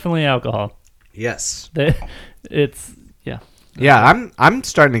 It's definitely alcohol. Yes. Yeah, I'm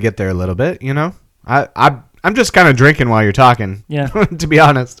starting to get there a little bit, I'm just kind of drinking while you're talking. Yeah. To be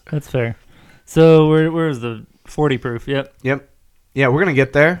honest. That's fair. So where's the 40 proof? Yep. Yeah, we're going to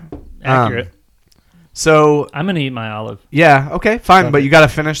get there. Accurate. So I'm going to eat my olive. Yeah, okay, fine, but you got to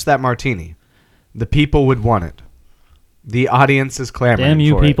finish that martini. The people would want it. The audience is clamoring. Damn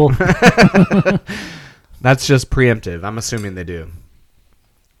you, for people! It. That's just preemptive. I'm assuming they do.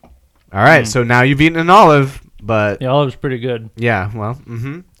 All right, so now you've eaten an olive, but The olive's pretty good. yeah, well,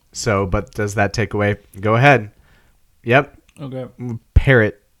 So, but does that take away? Go ahead. Yep. Okay.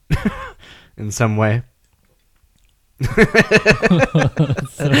 Parrot in some way. So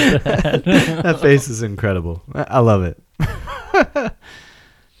bad. That face is incredible. I love it.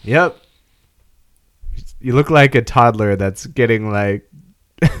 Yep. You look like a toddler that's getting like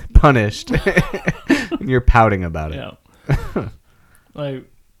punished, and you're pouting about it. Yeah. Like.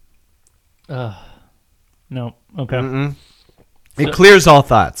 No. Okay. Mm-mm. It clears all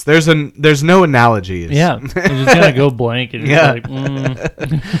thoughts. There's no analogies. Yeah. You're just gonna go blank and Yeah. like,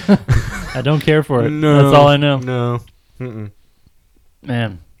 I don't care for it. No, That's all I know. No. Mm-mm.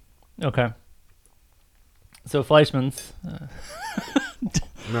 Man. Okay. So Fleischmann's.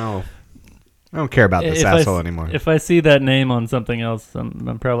 No. I don't care about this asshole anymore. If I see that name on something else,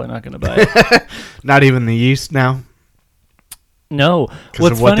 I'm probably not going to buy it. Not even the yeast now? No. 'Cause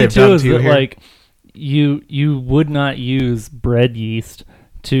What's of what funny they've too done is to you that here? like you would not use bread yeast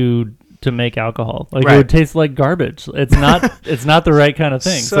to make alcohol. Like Right. it would taste like garbage. It's not the right kind of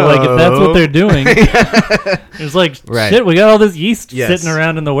thing. So like if that's what they're doing, it's like Right. shit, we got all this yeast Yes. sitting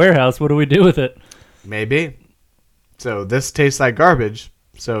around in the warehouse. What do we do with it? Maybe. So this tastes like garbage,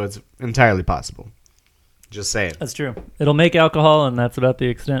 so it's entirely possible. Just saying. That's true. It'll make alcohol, and that's about the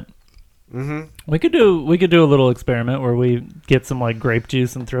extent. Mm-hmm. We could do a little experiment where we get some like grape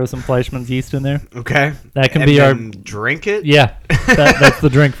juice and throw some Fleischmann's yeast in there. Okay. That can And be our then drink it? yeah. That's the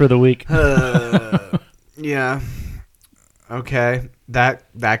drink for the week. Yeah. Okay. That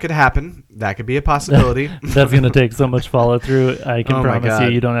could happen. That could be a possibility. That's gonna take so much follow through. I can Oh my promise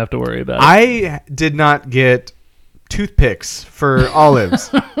God. you don't have to worry about it. I did not get toothpicks for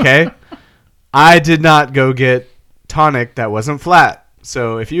olives. Okay. I did not go get tonic that wasn't flat.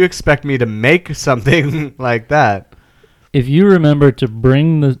 So if you expect me to make something like that, If you remember to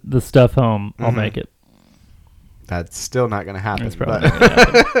bring the stuff home, I'll Mhm. make it. that's still not going to happen. It's probably but- not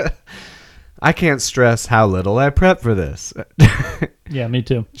gonna happen. I can't stress how little I prep for this. Yeah, me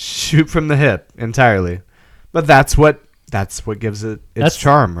too. Shoot from the hip entirely. But that's what gives it its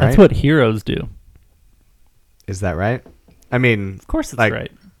charm, right? That's what heroes do. Is that right? I mean, Of course, it's Like-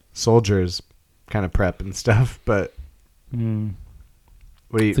 right. soldiers kind of prep and stuff, but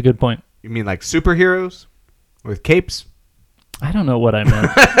what do It's a good point. you mean like superheroes with capes? I don't know what I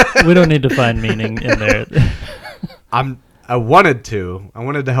meant. We don't need to find meaning in there. I wanted to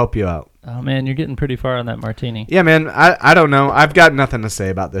help you out. Oh man, you're getting pretty far on that martini. Yeah, man, I don't know. I've got nothing to say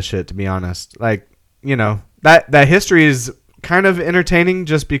about this shit, to be honest. Like, you know, that history is kind of entertaining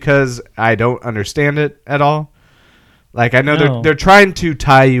just because I don't understand it at all. Like, I know No. they're trying to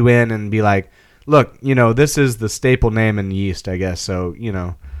tie you in and be like, look, you know, this is the staple name in yeast, I guess. So, you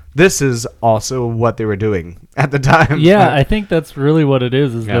know, this is also what they were doing at the time. Yeah, I think that's really what it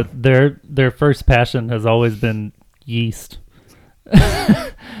is Yeah. that their first passion has always been yeast.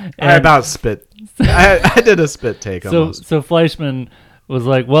 I about spit. I did a spit take almost. So Fleischmann was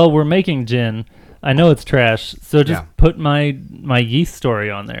like, "Well, we're making gin. I know it's trash, so just Yeah. put my yeast story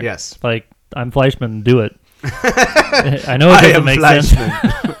on there." Yes. Like I'm Fleischmann, do it. I know it I doesn't am make sense.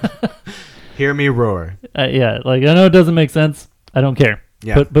 Fleischmann. Hear me roar. Yeah, like I know it doesn't make sense. I don't care.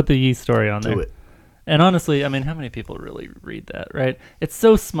 Yeah. Put the yeast story on there. Do it. And honestly, I mean, how many people really read that, right? It's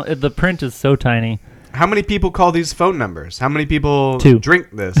so small. The print is so tiny. How many people call these phone numbers? How many people 2. drink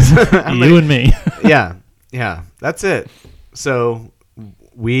this? You and me. Yeah. That's it. So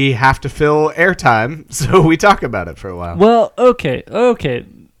we have to fill airtime, so we talk about it for a while. Well, okay.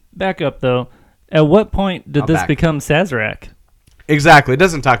 Back up though. At what point did I'll this back. become Sazerac? Exactly. It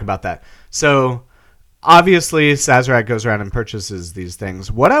doesn't talk about that. So obviously Sazerac goes around and purchases these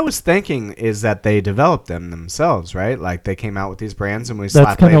things. What I was thinking is that they developed them themselves, right? Like they came out with these brands and we That's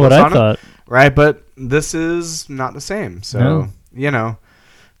slapped kind of labels what I on them, thought. right? But this is not the same. So, No. you know,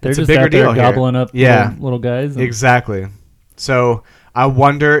 They're it's a just bigger out there deal here. gobbling up Yeah. little guys. and- Exactly. So I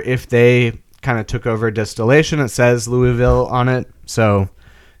wonder if they kind of took over distillation. It says Louisville on it. So,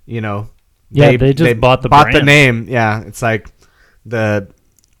 you know, Yeah, they just bought the the brand. name. Yeah, it's like the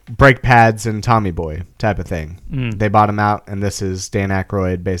brake pads and Tommy Boy type of thing. Mm. They bought them out, and this is Dan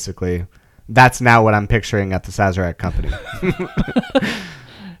Aykroyd, basically. That's now what I'm picturing at the Sazerac company.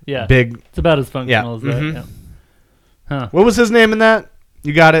 Yeah. Big. It's about as functional Yeah, as that. mhm. Yeah. Huh. What was his name in that?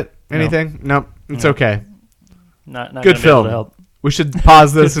 You got it? No. Anything? Nope. It's No. okay. Not Good gonna be able film. to help. We should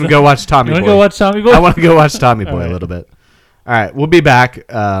pause this and go watch Tommy You want Boy. to go watch Tommy Boy? I want to go watch Tommy Boy All right. a little bit. All right, we'll be back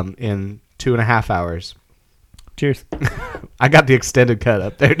in 2.5 hours. Cheers. I got the extended cut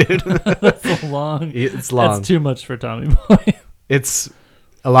up there, dude. That's long. It's long. That's too much for Tommy Boy. It's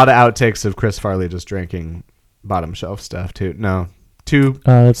a lot of outtakes of Chris Farley just drinking bottom shelf stuff, too. No. Too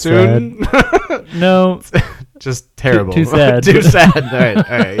soon? No. Just terrible. Too sad. Too sad.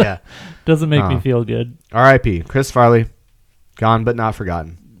 All right, yeah. Doesn't make me feel good. R.I.P. Chris Farley. Gone but not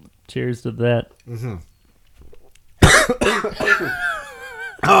forgotten. Cheers to that. Mm-hmm.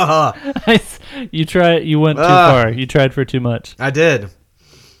 You went too far. You tried for too much. I did.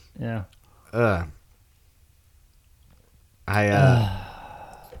 Yeah.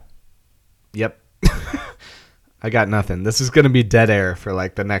 Yep. I got nothing. This is going to be dead air for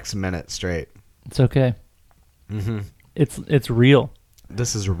like the next minute straight. It's okay. Mm-hmm. It's real.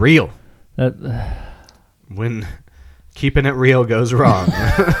 This is real. When keeping it real goes wrong.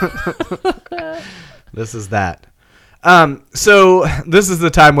 This is that. So this is the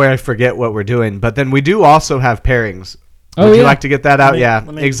time where I forget what we're doing, but then we do also have pairings. Would you like to get that out? Let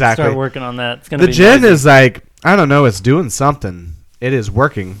me exactly. Start working on that. It's gonna be gin noisy. is like, I don't know, it's doing something. It is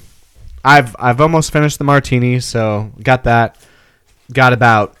working. I've almost finished the martini, so got that. Got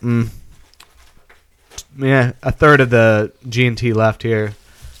about a third of the G&T left here,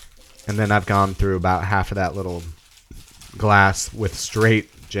 and then I've gone through about half of that little glass with straight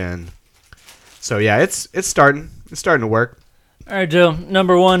gin. So yeah, it's starting. It's starting to work. All right, Joe.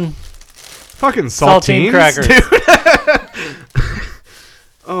 Number one. Fucking saltines, crackers. Dude.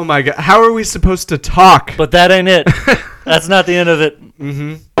 Oh my god, how are we supposed to talk? But that ain't it. That's not the end of it.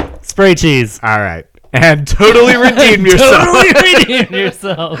 Mm-hmm. Spray cheese. All right, and totally redeem yourself. Totally redeem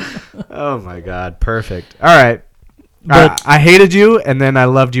yourself. Oh my god, perfect. All right. But I hated you, and then I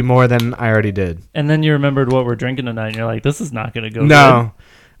loved you more than I already did. And then you remembered what we're drinking tonight, and you're like, "This is not going to go." No,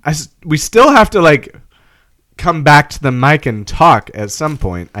 we still have to like come back to the mic and talk at some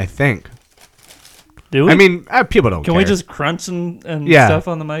point. I think. Do we? I mean, people don't. Can care. we just crunch and Yeah. stuff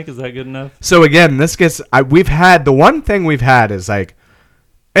on the mic? Is that good enough? So again, this gets. We've had the one thing we've had is like,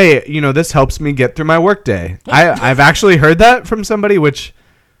 hey, this helps me get through my workday. I've actually heard that from somebody, which.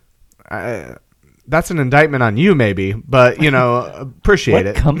 That's an indictment on you, maybe, but appreciate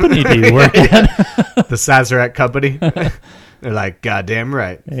it. What company do you work at? The Sazerac company. They're like, goddamn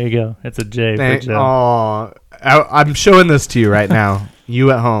right. There you go. It's a J for Joe. Oh, I'm showing this to you right now.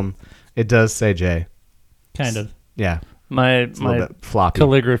 You at home, it does say J. Kind of. Yeah, My a little bit floppy.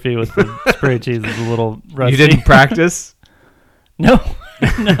 calligraphy with the spray cheese is a little rusty. You didn't practice? No,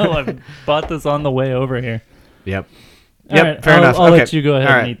 I bought this on the way over here. Yep. All Yep. right, Fair enough. I'll Okay. let you go ahead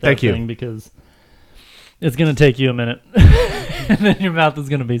All and right, eat that thank you. thing because it's going to take you a minute. And then your mouth is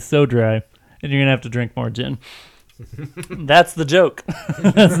going to be so dry and you're going to have to drink more gin. That's the joke.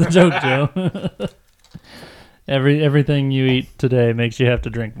 That's the joke, Joe. Everything you eat today makes you have to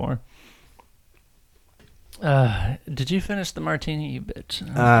drink more. Did you finish the martini, you bitch?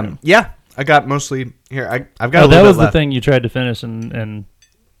 Yeah, I got mostly here. I've got. A that little was bit the left. thing you tried to finish and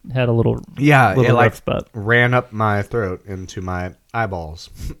had a little Yeah, little it rough like spot. ran up my throat into my eyeballs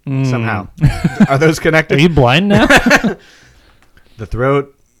somehow. Are those connected? Are you blind now? The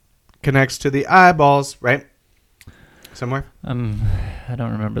throat connects to the eyeballs, right? Somewhere. I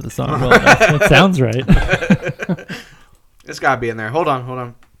don't remember the song well enough. It sounds right. It's got to be in there. Hold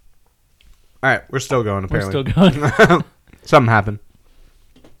on. All right, we're still going, apparently. We're still going. Something happened.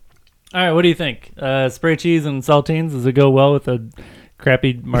 All right, what do you think? Spray cheese and saltines, does it go well with a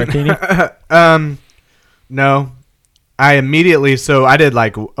crappy martini? No. I immediately, so I did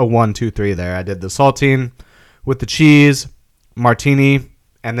like a 1, 2, 3 there. I did the saltine with the cheese, martini,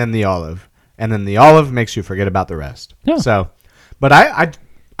 and then the olive. And then the olive makes you forget about the rest. Yeah. So, but I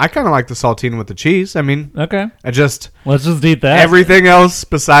kind of like the saltine with the cheese. I mean, Okay. let's just eat that. everything else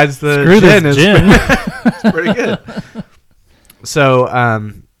besides the Screw gin this is gin. it's pretty good. So,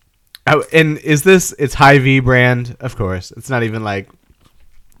 and is this, it's High V brand? Of course. It's not even like.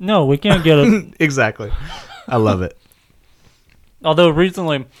 No, we can't get it. Exactly. I love it. Although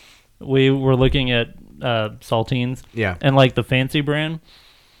recently we were looking at saltines. Yeah. And like the fancy brand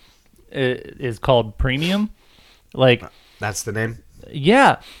is called premium. Like, That's the name.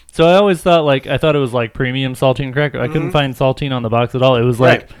 yeah. So I always thought I thought it was like premium saltine cracker. I couldn't find saltine on the box at all. It was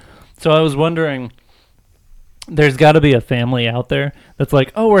like, Right. So I was wondering, there's got to be a family out there that's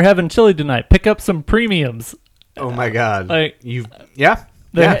like, oh, we're having chili tonight. Pick up some premiums. Oh my God. Like, yeah.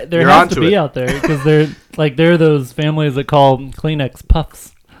 There you're has onto to be it. out there because they're those families that call Kleenex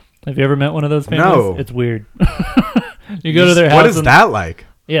puffs. Have you ever met one of those families? No. It's weird. You go to their house. What is that like?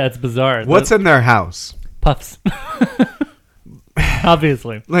 Yeah, it's bizarre. What's in their house? Puffs?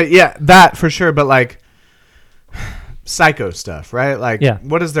 Obviously. Like, yeah, that for sure, but like psycho stuff, right? Like, Yeah.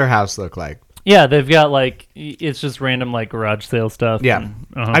 what does their house look like? Yeah, they've got like it's just random like garage sale stuff. Yeah. and-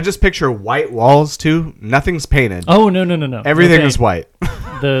 I just picture white walls too. Nothing's painted. Oh no. Everything Okay. is white.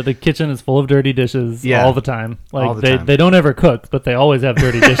 The kitchen is full of dirty dishes Yeah. all the time. Like All the they time. they don't ever cook, but they always have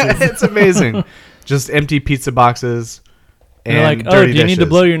dirty dishes. It's amazing. Just empty pizza boxes and They're like, dirty do you need to dishes.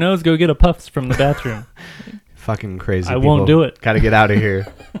 blow your nose? Go get a puffs from the bathroom. Fucking crazy. I won't do it. Got to get out of here.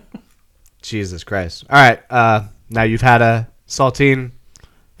 Jesus Christ. All right. Now you've had a saltine.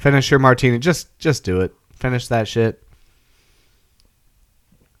 Finish your martini. Just do it. Finish that shit.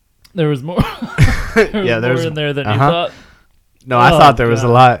 There was more. Yeah, There's there's more in there than you uh-huh. thought. No, I Oh, thought there was a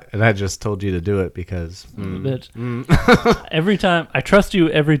God. lot, and I just told you to do it because. Bitch. Every time I trust you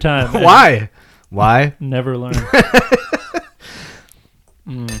every time. and Why? Never learn.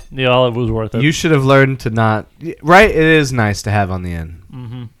 The olive was worth it. You should have learned to not. Right? It is nice to have on the end.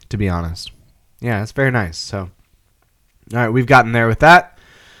 Mm-hmm. To be honest. Yeah, it's very nice. So, all right, we've gotten there with that.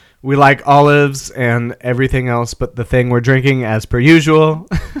 We like olives and everything else, but the thing we're drinking, as per usual.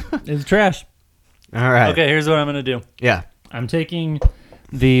 It's trash. All right. Okay, here's what I'm gonna do. Yeah. I'm taking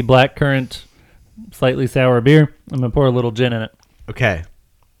the blackcurrant, slightly sour beer. I'm gonna pour a little gin in it. Okay.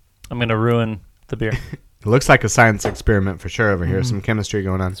 I'm gonna ruin the beer. It looks like a science experiment for sure over here. Some chemistry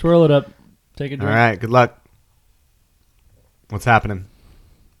going on. Swirl it up. Take a All drink. right. Good luck. What's happening?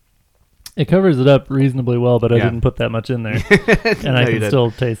 It covers it up reasonably well, but I Yeah. didn't put that much in there, and No, I you can didn't.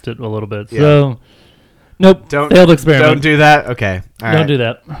 still taste it a little bit. Yeah. So, nope. Don't Failed experiment. Don't do that. Okay. All Don't right. do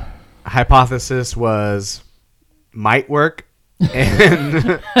that. Hypothesis was might work,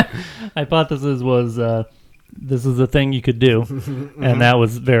 and Hypothesis was this is a thing you could do, and that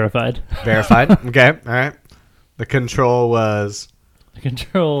was verified. verified. Okay. All right. The control was.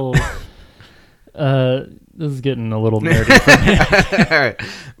 Control. This is getting a little nerdy for me. All right.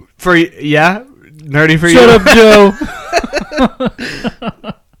 Nerdy for Shut you. up, Joe.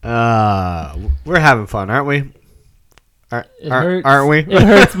 We're having fun, aren't we? It hurts. Aren't we? It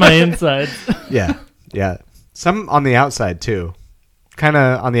hurts my insides. Yeah. Some on the outside too. Kind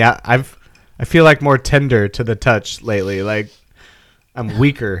of on the out. I feel like more tender to the touch lately. Like I'm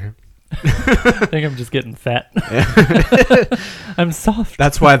weaker. I think I'm just getting fat. I'm soft.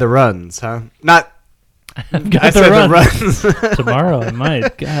 That's why the runs, huh? Not. I've got I the said runs. the runs. Tomorrow I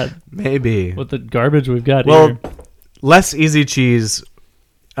might. God, Maybe. what the garbage we've got Well, here. less easy cheese,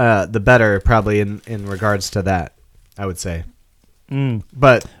 the better, probably in regards to that. I would say. Mm.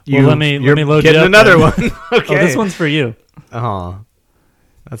 But Well, let me you're load getting you up another then. one. Okay. Oh, this one's for you. Oh,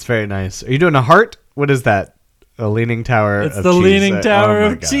 that's very nice. Are you doing a heart? What is that? A leaning tower. It's of the cheese. leaning tower Oh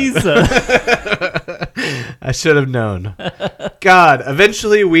my of God. cheese. I should have known. God,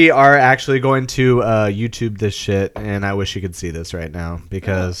 eventually we are actually going to YouTube this shit, and I wish you could see this right now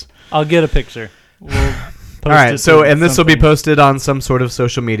because. I'll get a picture. We'll post All right, it so to and this will be something. posted on some sort of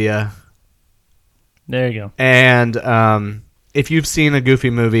social media, There you go. and if you've seen a Goofy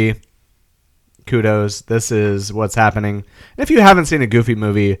movie, kudos. This is what's happening. And if you haven't seen a Goofy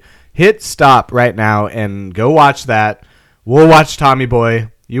movie, hit stop right now and go watch that. We'll watch Tommy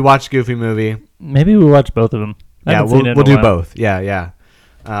Boy. You watch Goofy movie. Maybe we watch both of them. I Yeah, haven't seen it in we'll a do while. both. Yeah.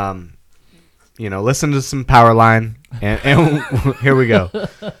 Listen to some Powerline, and here we go.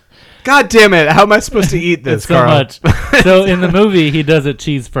 God damn it! How am I supposed to eat this, It's so Carl? much. So in the movie, he does it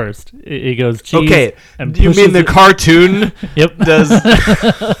cheese first. He goes cheese. Okay, and you mean pushes the it- cartoon Yep. does?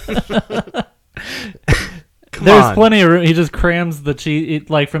 Come There's on. plenty of room. He just crams the cheese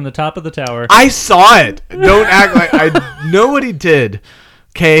like from the top of the tower. I saw it. Don't act like I know what he did.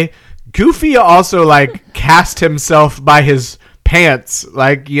 Okay, Goofy also like cast himself by his pants,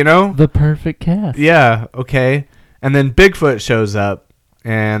 like The perfect cast. Yeah, okay. And then Bigfoot shows up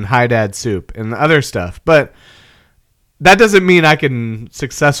and Hi Dad Soup and other stuff. But that doesn't mean I can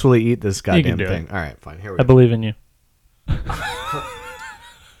successfully eat this You can goddamn do thing. it. All right, fine. Here we I go. believe in you.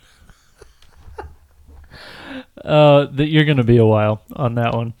 That you're gonna be a while on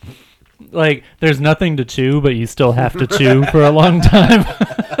that one. Like, there's nothing to chew, but you still have to chew for a long time.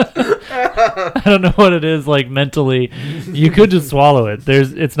 I don't know what it is, like, mentally. You could just swallow it.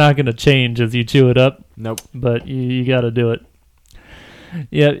 It's not gonna change as you chew it up, Nope. but you got to do it.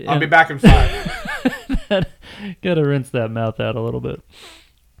 Yeah, I'll be back in 5. Gotta rinse that mouth out a little bit.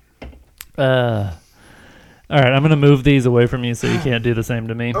 All right, I'm gonna move these away from you so you can't do the same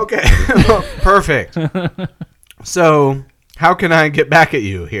to me. Okay. Perfect. So, how can I get back at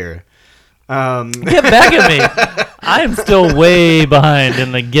you here? Get back at me! I am still way behind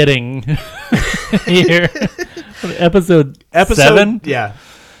in the getting here. Episode 7? Yeah.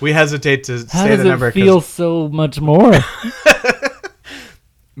 We hesitate to How say does the number it feel so much more?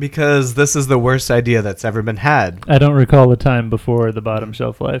 Because this is the worst idea that's ever been had. I don't recall the time before the bottom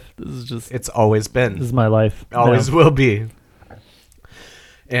shelf life. This is just. It's always been. This is my life. Always will be.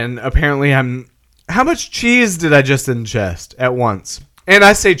 And apparently how much cheese did I just ingest at once? And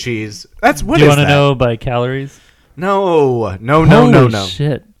I say cheese. That's what is that? Do you want to know by calories? No. Holy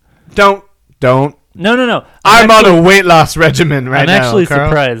shit. Don't. No. I'm on a weight loss regimen right now. I'm actually Carl.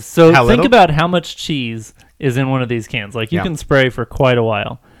 surprised. So How think little? about how much cheese is in one of these cans. Like you can spray for quite a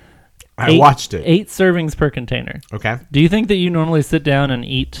while. I watched it. 8 servings per container. Okay. Do you think that you normally sit down and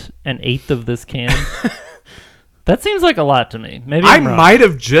eat an eighth of this can? That seems like a lot to me. Maybe I I'm wrong. might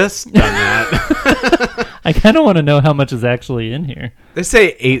have just done that. I kind of want to know how much is actually in here. They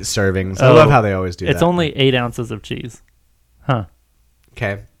say 8 servings. I Oh, love how they always do that. It's only 8 ounces of cheese. Huh.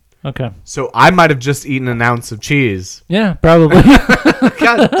 Okay. Okay. So I might have just eaten an ounce of cheese. Yeah, probably.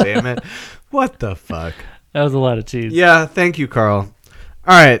 God damn it. What the fuck? That was a lot of cheese. Yeah, thank you, Carl.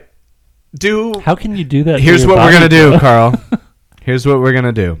 All right. How can you do that? to Here's your what we're body, going to do, though? Carl. Here's what we're going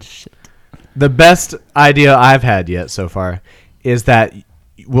to do. Shit. The best idea I've had yet so far is that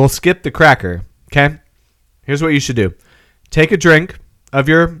we'll skip the cracker, okay? Here's what you should do. Take a drink of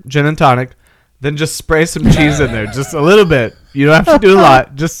your gin and tonic, then just spray some cheese in there, just a little bit. You don't have to do a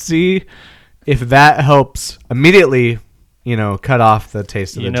lot. Just see if that helps immediately, cut off the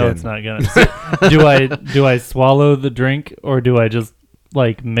taste of the gin. It's not going to. Do I swallow the drink or do I just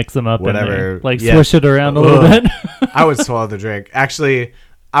mix them up Whatever. in there? Swish it around a little bit? I would swallow the drink. Actually,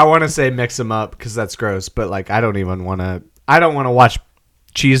 I want to say mix them up because that's gross, but I don't want to watch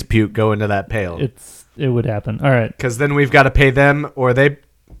cheese puke go into that pail. It would happen. All right. Because then we've got to pay them or they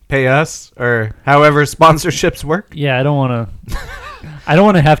pay us or however sponsorships work. Yeah, I don't want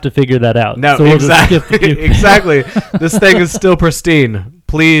to have to figure that out. No, so we'll exactly. Just skip the puke. Exactly. This thing is still pristine.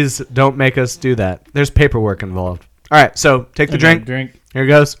 Please don't make us do that. There's paperwork involved. All right, so take the drink. Here it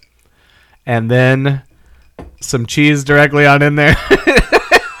goes. And then some cheese directly on in there.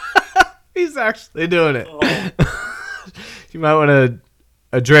 He's actually doing it. Oh. You might want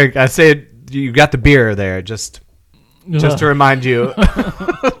a drink. I say you got the beer there, just to remind you.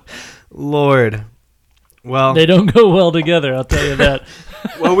 Lord. Well, they don't go well together, I'll tell you that.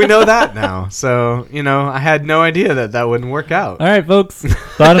 Well, we know that now. So, I had no idea that wouldn't work out. All right, folks.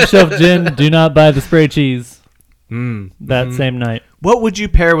 Bottom shelf gin. Do not buy the spray cheese that same night. What would you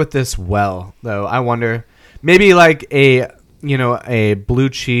pair with this though? I wonder. Maybe a blue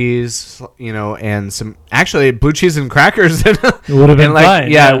cheese, and some actually blue cheese and crackers. It would have been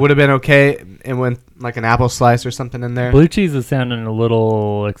fine. Yeah, it would have been okay. And with an apple slice or something in there. Blue cheese is sounding a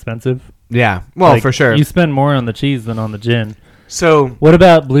little expensive. Yeah, well, for sure. You spend more on the cheese than on the gin. So what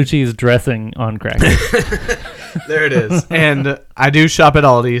about blue cheese dressing on crackers? There it is. And I do shop at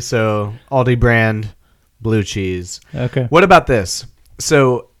Aldi, so Aldi brand blue cheese. Okay. What about this?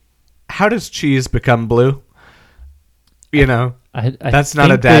 So how does cheese become blue? I that's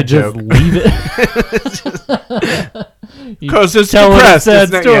not a think dad they joke. Just leave it. Because it's tell depressed. It a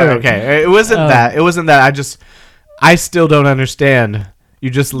sad story. Yeah, okay. It wasn't that. It wasn't that. I still don't understand. You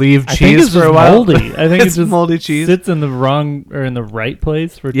just leave cheese for a while. Moldy. I think it's just moldy cheese. Sits in the wrong or in the right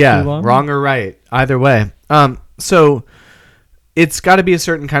place for too long. Wrong or right, either way. So it's got to be a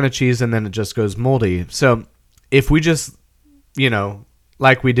certain kind of cheese, and then it just goes moldy. So if we just,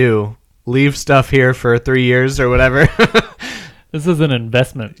 like we do, leave stuff here for 3 years or whatever. This is an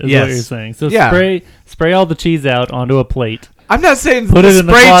investment, is Yes. what you're saying. So Yeah. spray all the cheese out onto a plate. I'm not saying Put the it in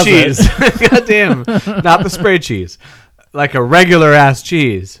the spray closet. cheese. Goddamn, not the spray cheese. Like a regular ass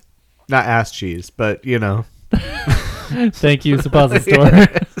cheese, not ass cheese, but Thank you, Suppository.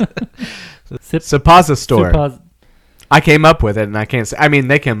 Suppository. I came up with it, and I can't say. I mean,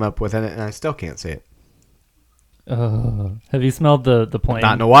 they came up with it, and I still can't say it. Have you smelled the plane?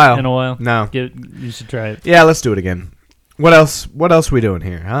 Not in a while. In a while? No. You should try it. Yeah, let's do it again. What else? What else are we doing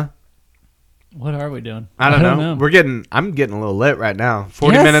here, huh? What are we doing? I don't know. I'm getting a little lit right now.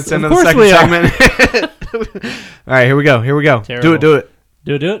 40 Yes, minutes into of the course second we are. segment. All right, here we go. Terrible. Do it.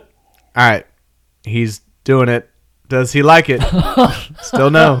 Do it. All right. He's doing it. Does he like it?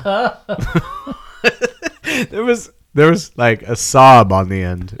 Still no. There was like a sob on the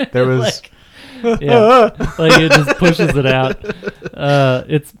end. There was like it just pushes it out.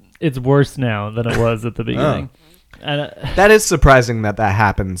 It's worse now than it was at the beginning. And, that is surprising that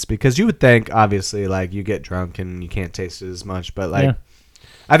happens, because you would think, obviously, you get drunk and you can't taste it as much, but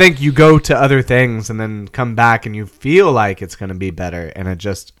I think you go to other things and then come back and you feel like it's going to be better, and it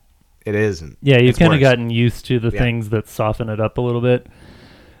isn't. Yeah, you've kind of gotten used to the things that soften it up a little bit.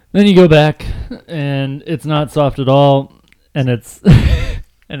 Then you go back and it's not soft at all, and it's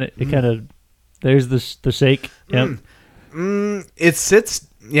and it kind of there's the shake. Yep. It sits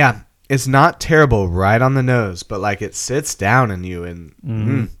Yeah, it's not terrible right on the nose, but like it sits down in you,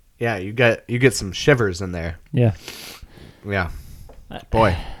 and yeah, you get some shivers in there. Yeah. Yeah,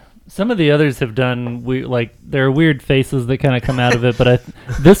 boy. Some of the others have done like there are weird faces that kind of come out of it, but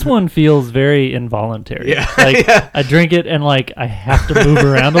this one feels very involuntary. Yeah, like yeah. I drink it and like I have to move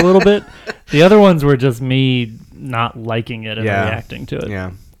around a little bit. The other ones were just me not liking it and reacting to it.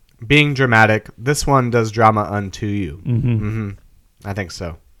 Yeah, being dramatic. This one does drama unto you. Mm-hmm. I think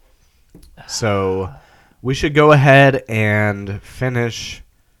so. So we should go ahead and finish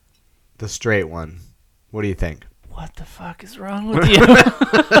the straight one. What do you think? What the fuck is wrong with you?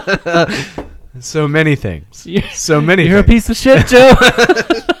 So many things. You're a piece of shit, Joe.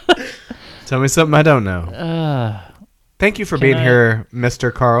 Tell me something I don't know. Thank you for being here,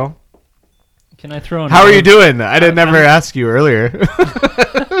 Mr. Carl. Can I throw in? How are you doing? I didn't ever ask you earlier.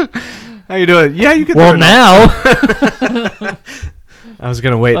 How you doing? Yeah, you can. Well, now. I was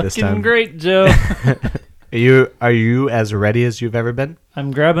gonna wait this time. Fucking great, Joe. Are you as ready as you've ever been?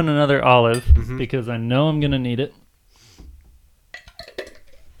 I'm grabbing another olive because I know I'm gonna need it.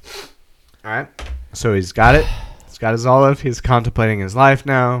 All right. So he's got it. He's got his olive. He's contemplating his life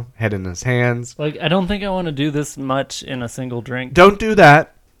now. Head in his hands. Like, I don't think I want to do this much in a single drink. Don't do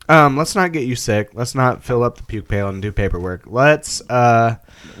that. Let's not get you sick. Let's not fill up the puke pail and do paperwork. Let's.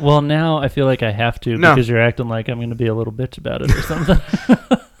 Well, now I feel like I have to because you're acting like I'm going to be a little bitch about it or something.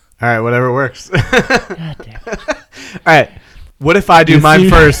 All right, whatever works. God damn it. All right. What if I do mine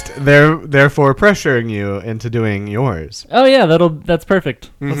first, therefore pressuring you into doing yours? Oh yeah, that's perfect.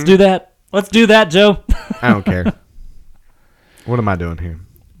 Let's do that. Let's do that, Joe. I don't care. What am I doing here?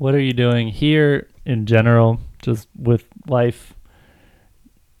 What are you doing here in general, just with life?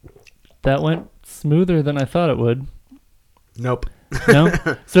 That went smoother than I thought it would. Nope. No?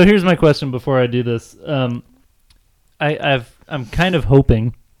 So here's my question before I do this. I'm kind of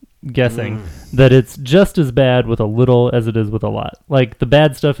guessing that it's just as bad with a little as it is with a lot. Like, the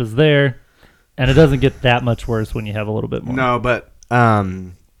bad stuff is there, and it doesn't get that much worse when you have a little bit more. No, but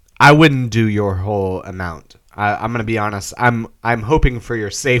I wouldn't do your whole amount. I'm gonna be honest. I'm hoping for your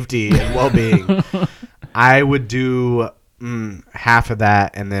safety and well-being. I would do half of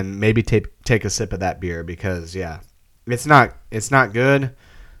that, and then maybe take a sip of that beer because it's not good,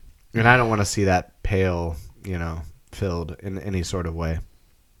 and I don't want to see that pail, filled in any sort of way.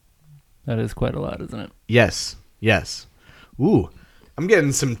 That is quite a lot, isn't it? Yes. Ooh, I'm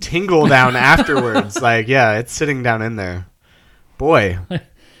getting some tingle down afterwards. Like, yeah, it's sitting down in there. Boy.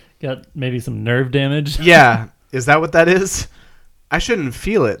 Got maybe some nerve damage? Yeah. Is that what that is? I shouldn't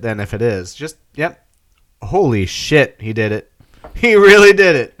feel it then if it is. Just, yep. Holy shit, he did it. He really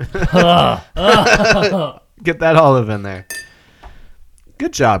did it. Get that olive in there.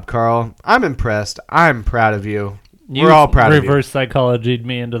 Good job, Carl. I'm impressed. I'm proud of you. We're all proud of you. Reverse psychologied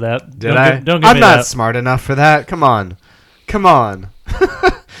me into that. Did I? I'm not smart enough for that. Come on.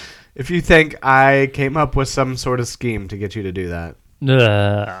 If you think I came up with some sort of scheme to get you to do that.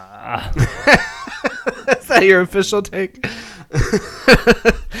 Is that your official take?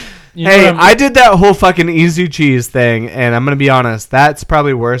 Hey, I did that whole fucking easy cheese thing, and I'm going to be honest, that's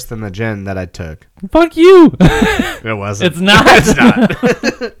probably worse than the gin that I took. Fuck you. It wasn't. It's not. It's not.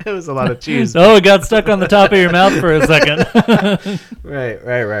 It was a lot of cheese. Oh, it got stuck on the top of your mouth for a second.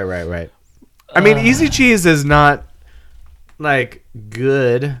 Right. I mean, easy cheese is not, like,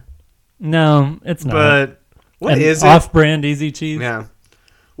 good. No, it's not. But what is it? Off-brand easy cheese? Yeah.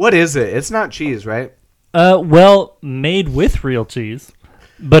 What is it? It's not cheese, right? Well, made with real cheese.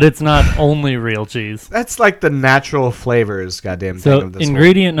 But it's not only real cheese. That's like the natural flavors, goddamn thing. So of this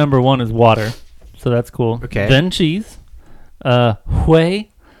ingredient number 1 is water. So that's cool. Okay. Then cheese,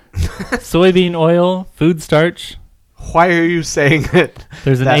 whey, soybean oil, food starch. Why are you saying it?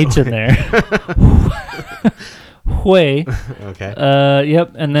 There's an H in there. Whey. Okay.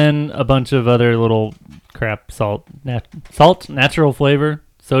 Yep. And then a bunch of other little crap. Salt, natural flavor,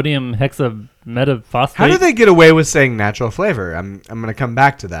 sodium hexametaphosphate. How do they get away with saying natural flavor? I'm going to come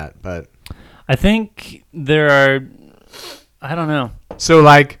back to that, but I think there are, I don't know. So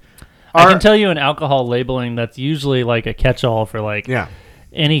like, I can tell you an alcohol labeling that's usually like a catch-all for like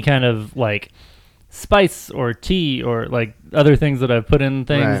any kind of like spice or tea or like other things that I've put in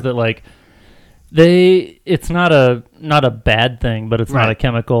things that like it's not a bad thing, but it's not a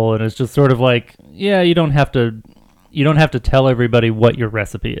chemical, and it's just sort of like, you don't have to tell everybody what your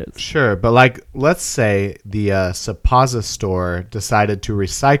recipe is. Sure, but like, let's say the Supposa store decided to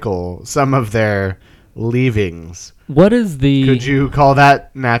recycle some of their leavings. What is the... Could you call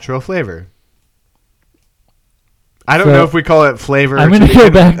that natural flavor? I don't So, know if we call it flavor. I'm or going to go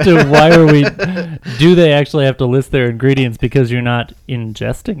chicken. back to why are we... Do they actually have to list their ingredients because you're not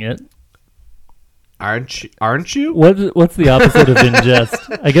ingesting it? Aren't you? What's the opposite of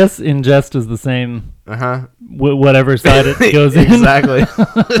ingest? I guess ingest is the same. Whatever side it goes in. Exactly.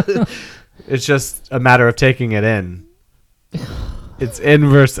 It's just a matter of taking it in. It's in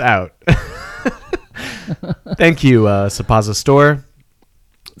versus out. Thank you, Sapaza Store.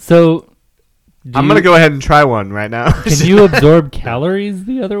 So, I'm going to go ahead and ttry one right now. Can you absorb calories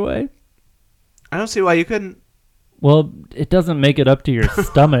the other way? I don't see why you couldn't. Well, it doesn't make it up to your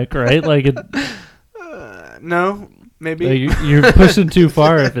stomach, right? Like it. No, maybe. You're pushing too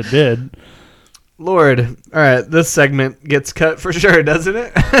far if it did. Lord. All right, this segment gets cut for sure, doesn't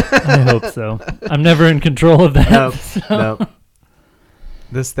it? I hope so. I'm never in control of that. Nope. So. Nope.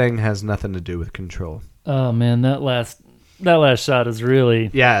 This thing has nothing to do with control. Oh man, that last shot is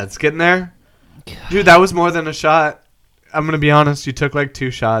really. Yeah, it's getting there. Dude, that was more than a shot. I'm going to be honest. You took like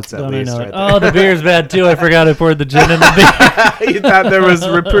 2 shots at least. Right there. Oh, the beer's bad too. I forgot I poured the gin in the beer. You thought there was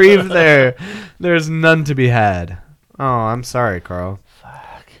reprieve there. There's none to be had. Oh, I'm sorry, Carl.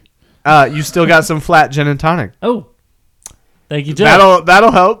 Fuck. You still got some flat gin and tonic. Oh. Thank you, Joe.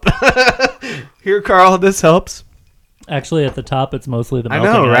 That'll help. Here, Carl, this helps. Actually, at the top, it's mostly the melting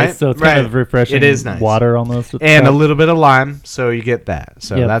I know, right? ice, so it's kind of refreshing. It is nice. Water almost. And a little bit of lime, so you get that.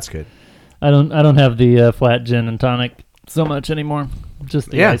 So that's good. I don't have the flat gin and tonic so much anymore. Just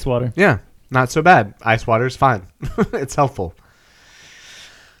the ice water. Yeah, not so bad. Ice water is fine. It's helpful.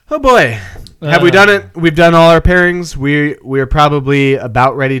 Oh boy, have we done it? We've done all our pairings. We're probably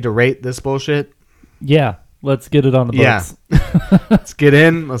about ready to rate this bullshit. Yeah, let's get it on the books. Yeah, let's get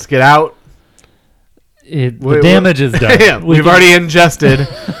in. Let's get out. The damage is done. Yeah, we've already ingested.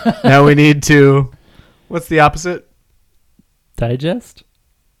 Now we need to. What's the opposite? Digest.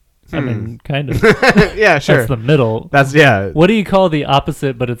 I mean, kind of. Yeah, sure. That's the middle. What do you call the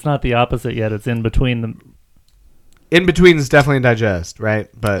opposite? But it's not the opposite yet. It's in between them. In between is definitely digest, right?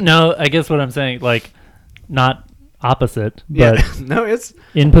 But no, I guess what I'm saying, like, not opposite, but no, it's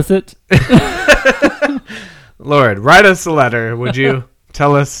implicit. Lord, write us a letter, would you?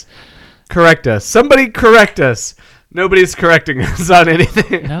 Tell us, correct us. Somebody correct us. Nobody's correcting us on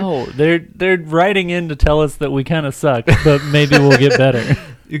anything. No, they're writing in to tell us that we kind of suck, but maybe we'll get better.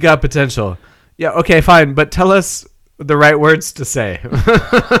 You got potential. Yeah, okay, fine, but tell us the right words to say.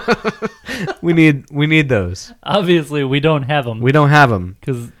 We need those. Obviously, we don't have them. We don't have them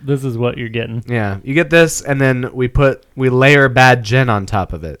because this is what you're getting. Yeah, you get this, and then we layer bad gin on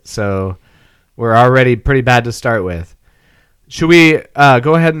top of it. So we're already pretty bad to start with. Should we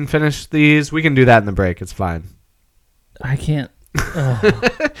go ahead and finish these? We can do that in the break. It's fine. I can't.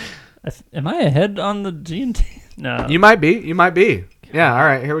 Am I ahead on the G&T? No. You might be. Yeah. All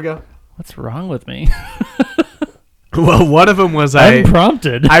right. Here we go. What's wrong with me? Well, one of them was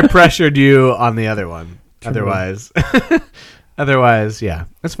unprompted. I pressured you on the other one. True. Otherwise, yeah,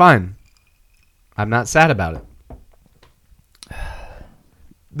 it's fine. I'm not sad about it.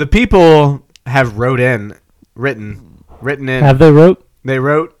 The people have written in. Have they wrote? They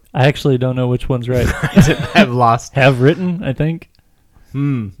wrote. I actually don't know which one's right. Have lost. Have written, I think.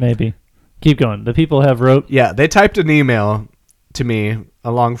 Maybe. Keep going. The people have wrote. Yeah, they typed an email to me,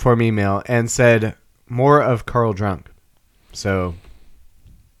 a long form email, and said more of Carl Drunk. So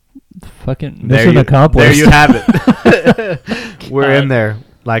fucking mission accomplished. There you have it. We're in there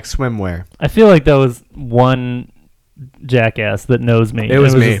like swimwear. I feel like that was one jackass that knows me. It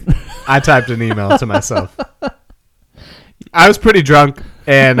was me. I typed an email to myself. I was pretty drunk,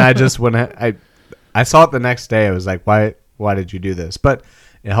 and I just I saw it the next day. I was like, why did you do this? But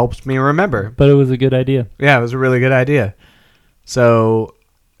it helps me remember. But it was a good idea. Yeah, it was a really good idea. So,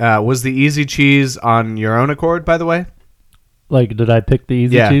 was the easy cheese on your own accord, by the way? Like, did I pick the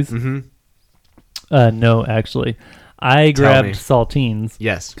easy cheese? Mm-hmm. No, actually. I grabbed saltines.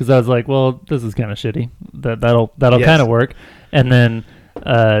 Yes. Because I was like, well, this is kind of shitty. That'll kind of work. And then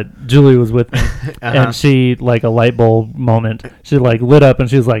Julie was with me, and she, like a light bulb moment, she like lit up and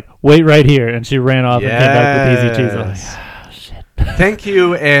she was like, wait right here. And she ran off and came back with easy cheese. I was like, oh, shit. Thank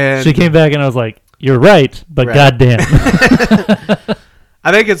you. And she came back and I was like, you're right, but goddamn.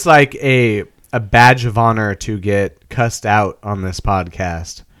 I think it's like a badge of honor to get cussed out on this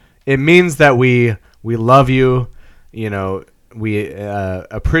podcast. It means that we love you, we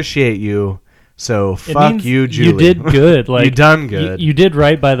appreciate you. So fuck you, Julie. You did good. Like you done good. You did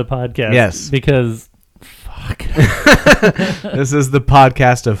right by the podcast. Yes, because fuck. This is the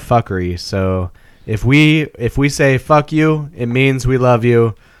podcast of fuckery. So if we say fuck you, it means we love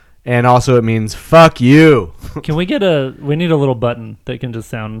you. And also it means fuck you. Can we get we need a little button that can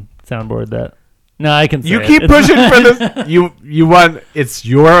just soundboard that. No, I can say You it. keep It's pushing not- for this. You want it's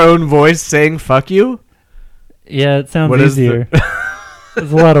your own voice saying "fuck you." Yeah, it sounds What is the- easier.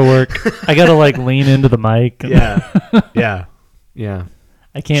 It's a lot of work. I gotta like lean into the mic. Yeah.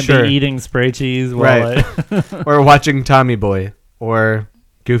 I can't Sure. be eating spray cheese while Right. Or watching Tommy Boy or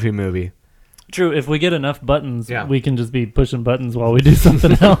Goofy Movie. True. If we get enough buttons, Yeah. we can just be pushing buttons while we do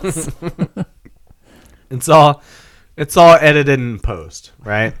something else. It's all edited in post,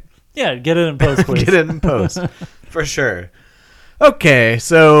 right? Yeah, get it in post, please. Get it in post for sure. Okay,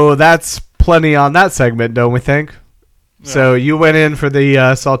 so that's plenty on that segment, don't we think? Yeah. So you went in for the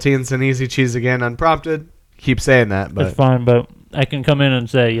saltines and easy cheese again, unprompted. Keep saying that, but It's fine, but I can come in and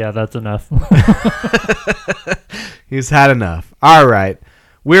say, yeah, that's enough. he's had enough. All right,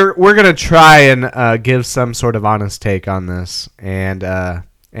 we're gonna try and give some sort of honest take on this and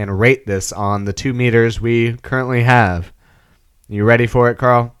rate this on the 2 meters we currently have. You ready for it,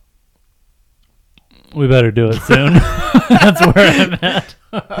 Carl? We better do it soon. That's where I'm at.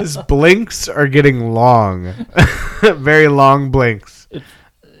 His blinks are getting long, very long blinks.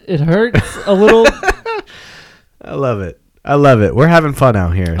 It hurts a little. I love it. We're having fun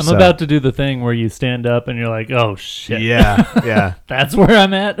out here. I'm about to do the thing where you stand up and you're like, oh, shit. Yeah. That's where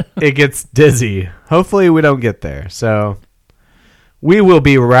I'm at. It gets dizzy. Hopefully we don't get there. So we will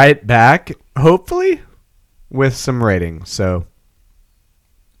be right back, hopefully, with some ratings. So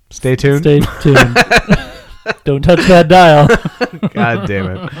stay tuned. Stay tuned. Don't touch that dial. God damn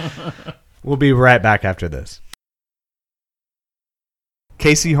it. We'll be right back after this.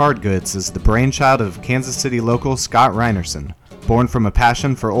 Casey Hardgoods is the brainchild of Kansas City local Scott Reinerson. Born from a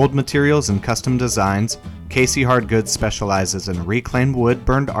passion for old materials and custom designs, Casey Hardgoods specializes in reclaimed wood,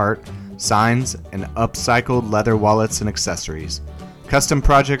 burned art, signs, and upcycled leather wallets and accessories. Custom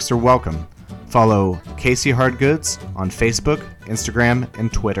projects are welcome. Follow Casey Hardgoods on Facebook, Instagram,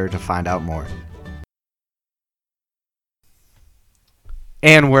 and Twitter to find out more.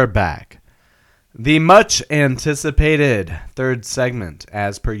 And we're back. The much anticipated third segment,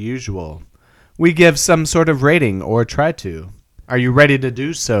 as per usual. We give some sort of rating, or try to. Are you ready to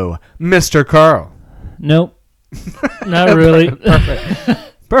do so, Mr. Carl? Nope. Not really.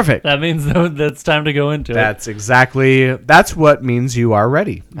 Perfect. That means that's time to go into it. That's what means you are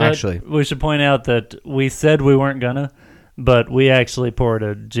ready, But actually. we should point out that we said we weren't gonna, but we actually poured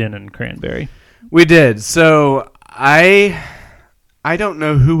a gin and cranberry. We did. So I don't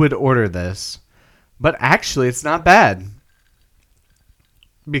know who would order this, but actually it's not bad.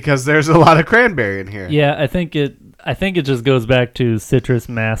 Because there's a lot of cranberry in here. Yeah, I think it just goes back to citrus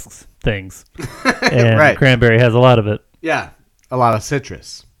masks things. And Right. cranberry has a lot of it. Yeah. A lot of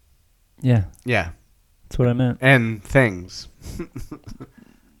citrus. Yeah. Yeah. That's what I meant. And things.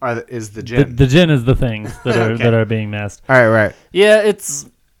 Is the gin. The gin is the things that are Okay. that are being masked. All right. Yeah, it's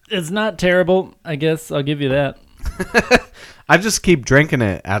not terrible. I guess I'll give you that. I just keep drinking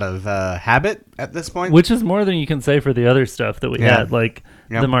it out of habit at this point. Which is more than you can say for the other stuff that we Yeah. had, like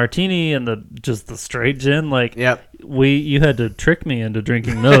Yep. the martini and the straight gin. Like, Yep. you had to trick me into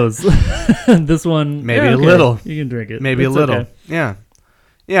drinking those. This one, Maybe yeah, a okay, little. You can drink it. Maybe It's a little. okay. Yeah.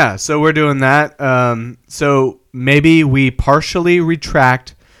 Yeah. So we're doing that. So maybe we partially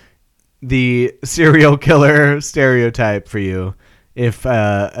retract the serial killer stereotype for you if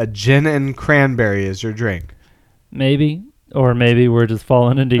a gin and cranberry is your drink. Maybe, or maybe we're just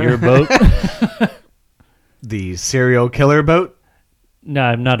falling into your boat. The serial killer boat? No,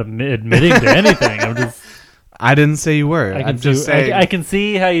 I'm not admitting to anything. I'm just. I didn't say you were. I I'm just see, saying I can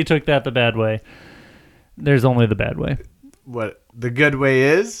see how you took that the bad way. There's only the bad way. what the good way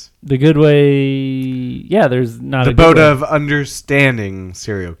is. The good way, yeah. There's not The a good boat way. of understanding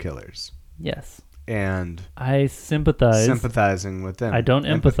serial killers Yes, and I sympathize. sympathizing with them. I don't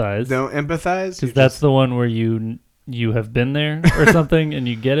empathize. Don't empathize? Because that's the one where you have been there or something and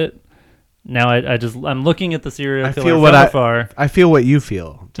you get it. Now I'm looking at the serial I killer feel from what afar. I feel what you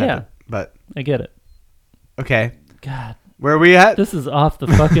feel. Yeah. But I get it. okay. God, Where are we at? this is off the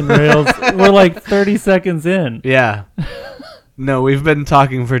fucking rails. We're like 30 seconds in. Yeah. No, we've been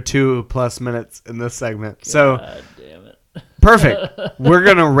talking for 2+ minutes in this segment. So God damn it. perfect. We're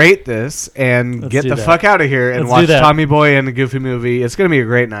gonna rate this and Let's get do the that. fuck out of here and Let's watch do that. Tommy Boy and the Goofy Movie. It's gonna be a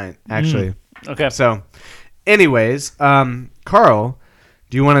great night, actually. Okay. So, anyways, Carl,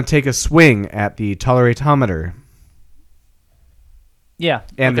 do you want to take a swing at the toleratometer Yeah.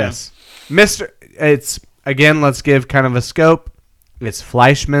 and okay. this, Mister? It's again. Let's give kind of a scope. It's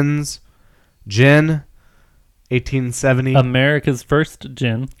Fleischmann's gin, 1870. America's first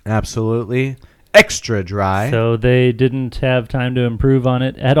gin. Absolutely extra dry. So they didn't have time to improve on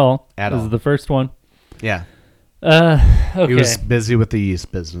it at all. At This all. is the first one. Yeah, Okay. he was busy with the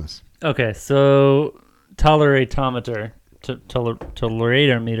yeast business. Okay, so toleratometer,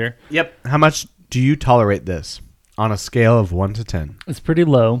 tolerator meter. Yep. How much do you tolerate this on a scale of 1 to 10? It's pretty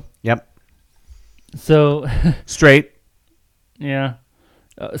low. Yep. So Straight. yeah.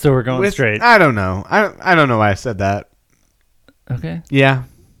 So we're going straight. I don't know. I don't know why I said that. Okay. Yeah.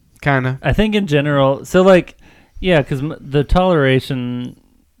 Kind of. I think in general, so like, yeah, because the toleration,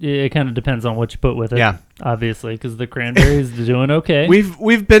 it kind of depends on what you put with it. Yeah. Obviously, because the cranberries doing okay.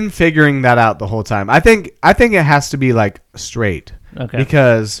 We've been figuring that out the whole time. I think it has to be like straight. Okay.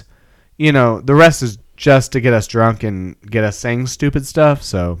 Because, the rest is just to get us drunk and get us saying stupid stuff.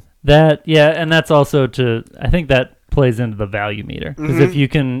 So that, yeah, and that's also I think that plays into the value meter, because if you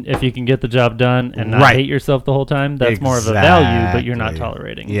can get the job done and not hate yourself the whole time, that's more of a value, but you're not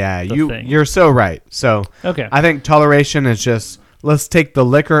tolerating. Yeah, thing. You're so right. So okay, I think toleration is just, let's take the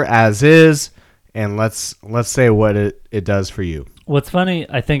liquor as is and let's say what it does for you. What's funny,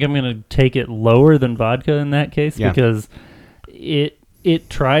 I think I'm going to take it lower than vodka in that case, because it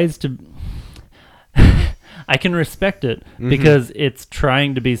tries to I can respect it because it's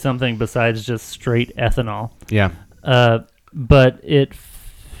trying to be something besides just straight ethanol. Yeah. But it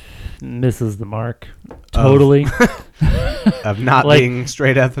misses the mark totally. Of not being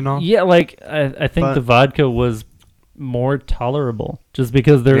straight ethanol? Yeah, like I think the vodka was more tolerable just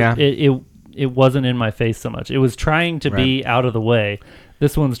because it wasn't in my face so much. It was trying to be out of the way.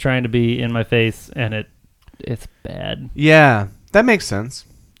 This one's trying to be in my face, and it's bad. Yeah, that makes sense.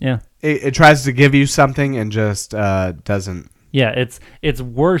 Yeah. It tries to give you something and just doesn't. Yeah, it's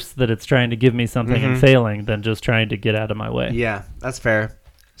worse that it's trying to give me something and failing than just trying to get out of my way. Yeah, that's fair.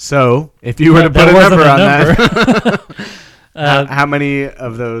 So, if you were to put a number on that, how many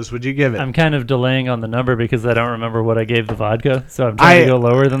of those would you give it? I'm kind of delaying on the number because I don't remember what I gave the vodka, so I'm trying to go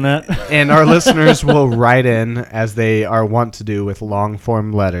lower than that. And our listeners will write in, as they are wont to do, with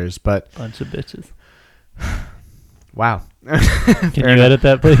long-form letters. But bunch of bitches. Wow. Can you edit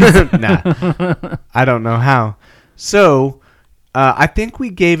that, please? Nah. I don't know how. So, I think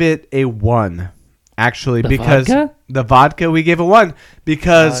we gave it a 1, actually, because vodka? The vodka we gave a 1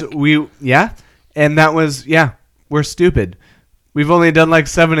 because and that was we're stupid. We've only done like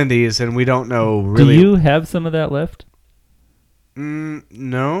 7 of these, and we don't know really. Do you have some of that left?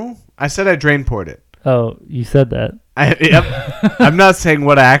 No, I said I drain poured it. Oh, you said that. Yep. I'm not saying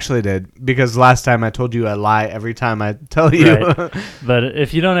what I actually did, because last time I told you I lie every time I tell you. Right. But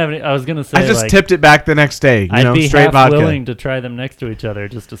if you don't have any, I was gonna say I just tipped it back the next day. I'd be straight half vodka. willing to try them next to each other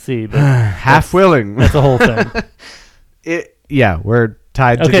just to see. But half willing. That's a whole thing. We're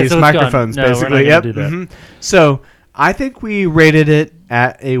tied to these microphones, basically. We're not gonna do that. So I think we rated it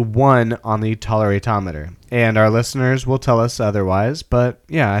at a 1 on the toleratometer, and our listeners will tell us otherwise. But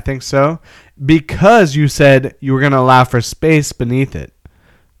yeah, I think so, because you said you were going to allow for space beneath it,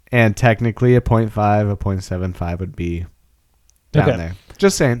 and technically a 0.5, a 0.75 would be down there.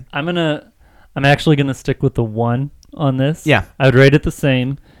 Just saying. I'm actually gonna stick with the 1 on this. Yeah, I would rate it the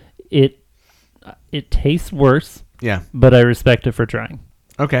same. It tastes worse. Yeah, but I respect it for trying.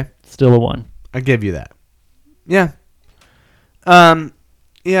 Okay, still a 1. I give you that. Yeah.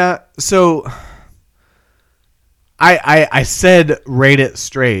 Yeah. So I said rate it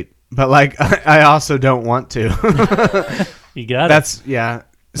straight, but like I also don't want to. You got it. That's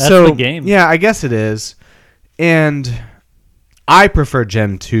so, the game. Yeah, I guess it is. And I prefer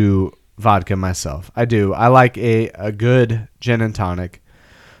gin to vodka myself. I do. I like a good gin and tonic.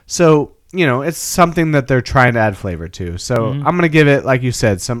 So, it's something that they're trying to add flavor to. So I'm going to give it, like you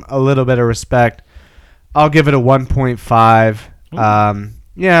said, a little bit of respect. I'll give it a 1.5.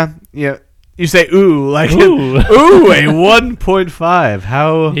 Yeah. You say ooh, like ooh, a 1.5.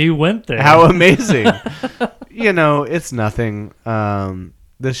 How he went there? How amazing! It's nothing.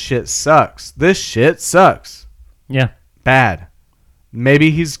 This shit sucks. Yeah, bad. Maybe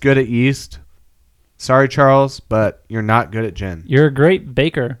he's good at yeast. Sorry, Charles, but you're not good at gin. You're a great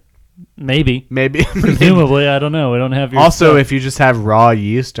baker. Maybe. Presumably, I don't know. We don't have your Also, stuff. if you just have raw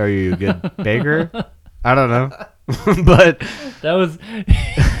yeast, are you a good baker? I don't know. But that was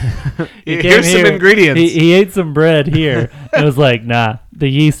here's some ingredients. He ate some bread here. It was like, nah, the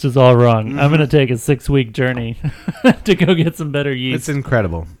yeast is all wrong. I'm gonna take a 6-week journey to go get some better yeast. It's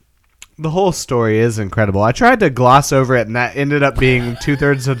incredible. The whole story is incredible. I tried to gloss over it, and that ended up being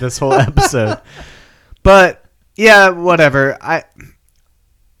 2/3 of this whole episode. But yeah, whatever.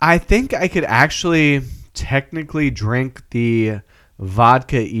 I think I could actually technically drink the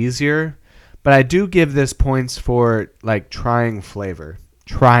vodka easier, but I do give this points for like trying flavor.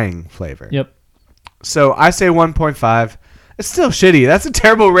 Yep. So I say 1.5. It's still shitty. That's a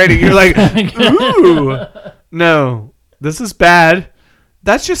terrible rating. You're like, ooh. No, this is bad.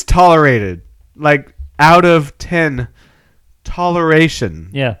 That's just tolerated. Like, out of 10, toleration.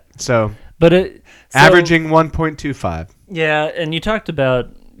 Yeah. So, so averaging 1.25. Yeah, and you talked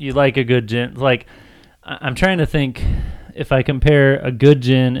about you like a good gin. Like, I'm trying to think if I compare a good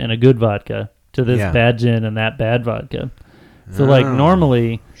gin and a good vodka to this bad gin and that bad vodka. So, like,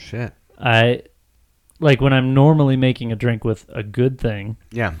 normally, shit. When I'm normally making a drink with a good thing,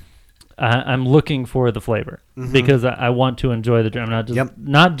 I'm looking for the flavor because I want to enjoy the drink. I'm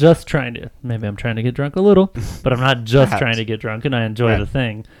not just trying to. Maybe I'm trying to get drunk a little, but I'm not just trying to get drunk, and I enjoy the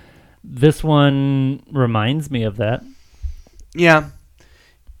thing. This one reminds me of that. Yeah,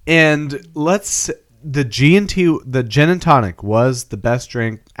 and the G&T, the gin and tonic was the best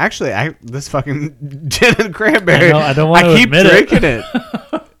drink. Actually, this fucking gin and cranberry. I don't want to admit it. I keep drinking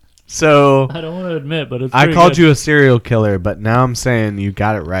it. So I don't want to admit, but it's. I called you a serial killer, but now I'm saying you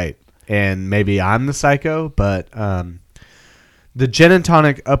got it right. And maybe I'm the psycho, but the gin and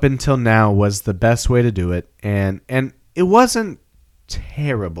tonic up until now was the best way to do it, and it wasn't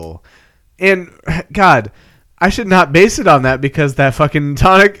terrible. And God, I should not base it on that because that fucking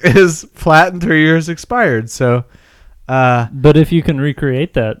tonic is flat and 3 years expired. So, but if you can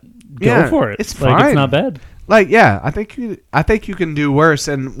recreate that, go for it. It's fine. It's not bad. Like, yeah, I think you can do worse.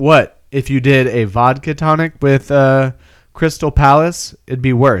 And what if you did a vodka tonic with Crystal Palace? It'd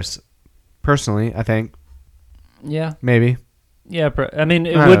be worse. Personally, I think. Yeah. Maybe. Yeah, I mean,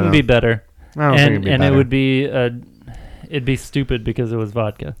 it wouldn't be better. I don't think it'd be better. And it would be it'd be stupid because it was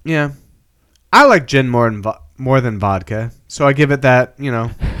vodka. Yeah. I like gin more than vodka, so I give it that,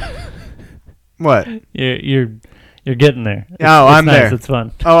 What? You're getting there. It's I'm nice. there. It's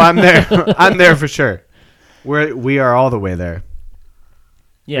fun. Oh, I'm there. I'm there for sure. We are all the way there.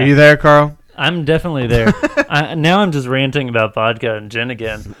 Yeah. Are you there, Carl? I'm definitely there. Now I'm just ranting about vodka and gin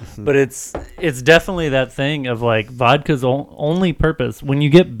again, but it's definitely that thing of like vodka's only purpose. When you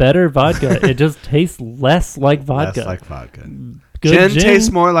get better vodka, it just tastes less like vodka. Less like vodka. Good gin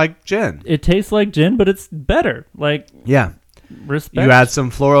tastes more like gin. It tastes like gin, but it's better. Like respect. You add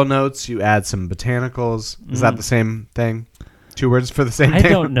some floral notes. You add some botanicals. Is that the same thing? 2 words for the same thing? I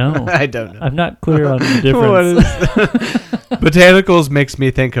don't know. I don't know. I'm not clear on the difference. Botanicals makes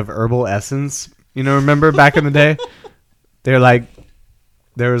me think of herbal essence. Remember back in the day? They're like,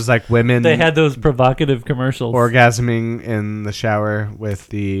 there was like women. They had those provocative commercials. Orgasming in the shower with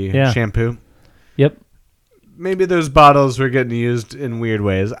the shampoo. Yep. Maybe those bottles were getting used in weird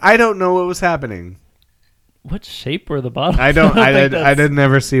ways. I don't know what was happening. What shape were the bottles? I did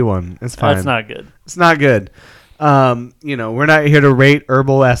never see one. It's fine. That's not good. It's not good. We're not here to rate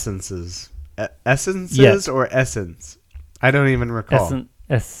herbal essences. Essences or essence? I don't even recall.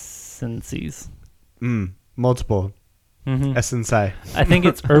 Essences. Multiple. Mm-hmm. Essence. I think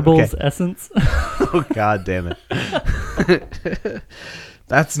it's herbal's essence. Oh, God damn it.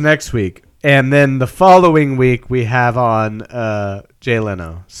 That's next week. And then the following week we have on Jay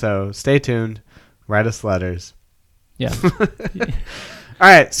Leno. So stay tuned. Write us letters. Yeah. All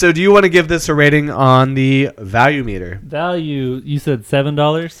right. So do you want to give this a rating on the value meter? Value, you said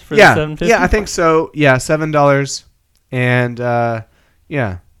 $7 for the $7.50? Yeah, I think so. Yeah, $7. And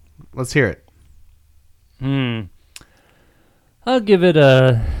let's hear it. I'll give it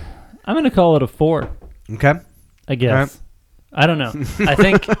I'm going to call it a 4. Okay. I guess. Right. I don't know. I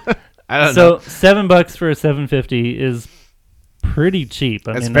think I don't know. $7 for a 750 is pretty cheap.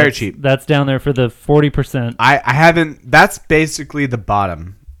 That's very cheap. That's down there for the 40%. I haven't. That's basically the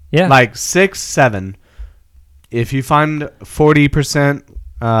bottom. Yeah. Like 6, 7. If you find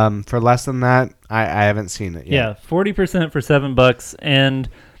 40% for less than that, I haven't seen it yet. Yeah, 40% for $7, and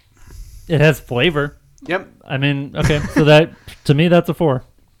it has flavor. Yep. I mean, okay, so that to me that's a 4.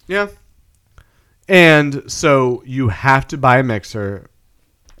 Yeah. And so you have to buy a mixer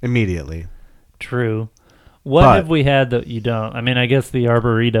immediately. True. What have we had that you don't? I mean, I guess the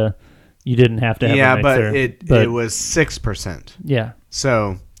Arborita, you didn't have to have a mixer. Yeah, but it was 6%. Yeah.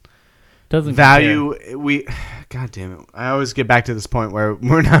 So doesn't value compare. God damn it. I always get back to this point where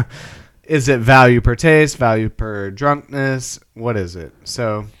we're not. Is it value per taste, value per drunkenness? What is it?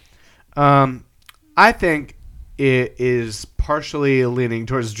 So I think it is partially leaning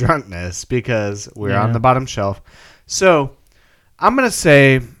towards drunkenness because we're on the bottom shelf. So I'm going to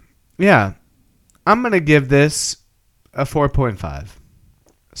say, I'm going to give this a 4.5.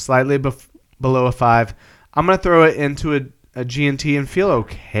 Slightly below a 5. I'm going to throw it into a G&T and feel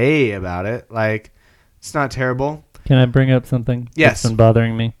okay about it. Like, it's not terrible. Can I bring up something that's been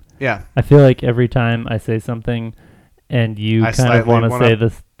bothering me? Yeah. I feel like every time I say something and you kind of want to say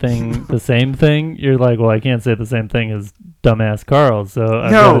the same thing, you're like, well, I can't say the same thing as dumbass Carl, so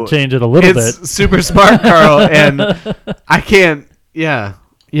I've got to change it a little bit. It's super smart, Carl, and I can't Yeah.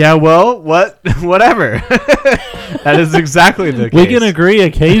 Yeah, well, whatever. That is exactly the case. We can agree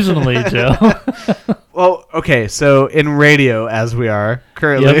occasionally, Joe. Well, okay, so in radio, as we are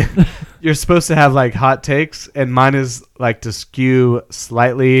currently, you're supposed to have like hot takes, and mine is like to skew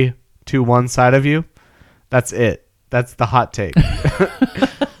slightly to one side of you. That's it. That's the hot take.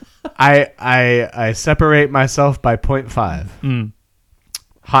 I separate myself by 0.5.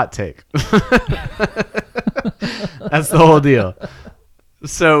 Hot take. That's the whole deal.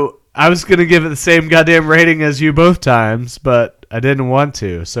 So I was going to give it the same goddamn rating as you both times, but I didn't want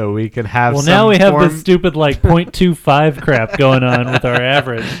to, so we could have some now we have this stupid like 0.25 crap going on with our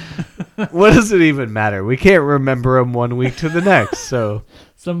average. What does it even matter? We can't remember them one week to the next, so.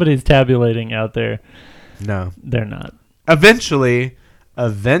 Somebody's tabulating out there. No. They're not. Eventually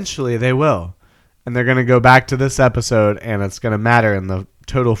they will. And they're going to go back to this episode, and it's going to matter in the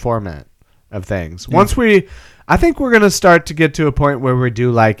total format of things. Yeah. I think we're going to start to get to a point where we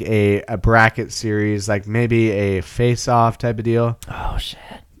do like a bracket series, like maybe a face-off type of deal. Oh, shit.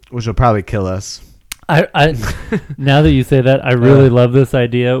 Which will probably kill us. I now that you say that, I really love this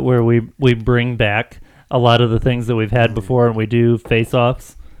idea where we bring back a lot of the things that we've had before and we do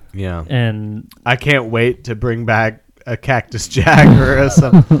face-offs. Yeah. And I can't wait to bring back a Cactus Jack or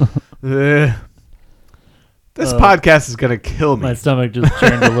something. This podcast is going to kill me. My stomach just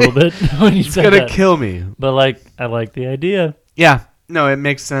churned a little bit when you said that. It's going to kill me. But, I like the idea. Yeah. No, it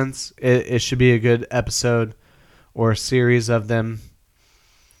makes sense. It should be a good episode or series of them.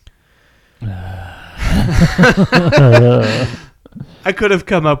 I could have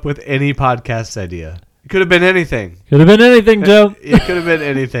come up with any podcast idea. It could have been anything. Could have been anything, Joe. It could have been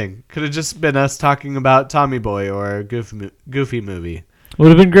anything. Could have just been us talking about Tommy Boy or a Goofy movie. Would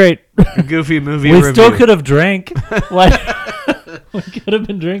have been great. A Goofy movie we review. Still could have drank. We could have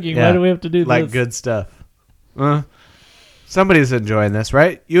been drinking. Yeah. Why do we have to do like this? Good stuff. Somebody's enjoying this,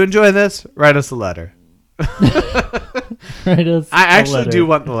 right? You enjoy this? Write us a letter. Write us I actually do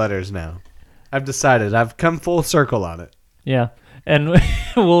want the letters now. I've decided. I've come full circle on it. Yeah. And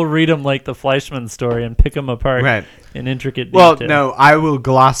we'll read them like the Fleischmann story and pick them apart in intricate detail. Well, no, I will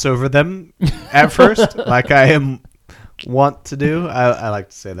gloss over them at first, like I want to do. I like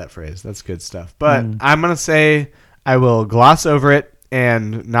to say that phrase. That's good stuff. But I'm going to say I will gloss over it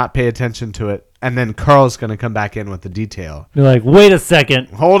and not pay attention to it. And then Carl's going to come back in with the detail. Be like, wait a second.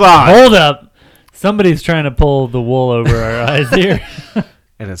 Hold on. Hold up. Somebody's trying to pull the wool over our eyes here.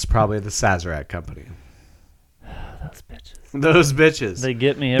 And it's probably the Sazerac company. Those bitches. Those bitches. They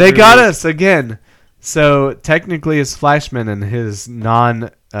get me They got us again. So technically it's Fleischmann and his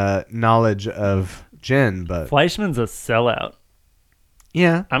knowledge of gin, but Fleischmann's a sellout.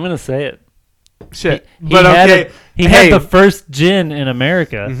 Yeah. I'm going to say it. Shit. He had the first gin in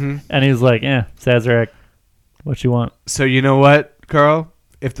America, and he was like, Sazerac, what you want? So you know what, Carl?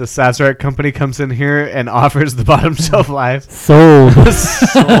 If the Sazerac company comes in here and offers the bottom shelf life. Sold.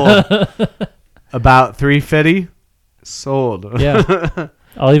 About $3.50. Sold. Yeah.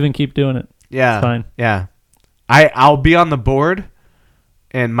 I'll even keep doing it. Yeah. It's fine. Yeah. I'll be on the board,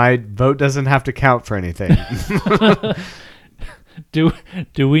 and my vote doesn't have to count for anything. Do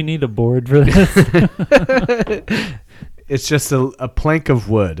we need a board for this? It's just a plank of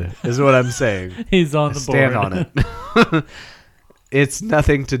wood, is what I'm saying. He's on the Stand board. on it. It's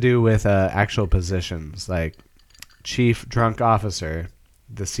nothing to do with actual positions, like chief drunk officer,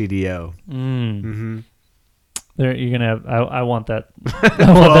 the CDO. There, you're gonna have. I want that.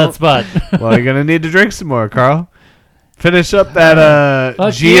 I want that spot. Well, you're gonna need to drink some more, Carl. Finish up that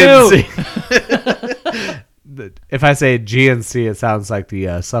Fuck GNC. If I say GNC, it sounds like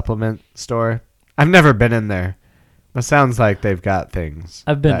the supplement store. I've never been in there. It sounds like they've got things.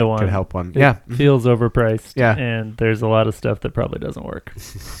 I've been to one. Could help one. It feels overpriced. Yeah, and there's a lot of stuff that probably doesn't work.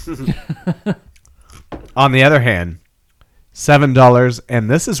 On the other hand, $7, and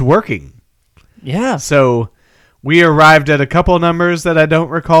this is working. Yeah. So we arrived at a couple numbers that I don't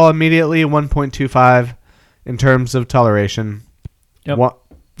recall immediately. 1.25 in terms of toleration. Yep.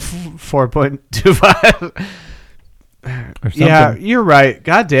 4.25. Yeah, you're right.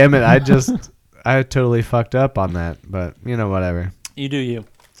 God damn it. I totally fucked up on that, but whatever. You do you.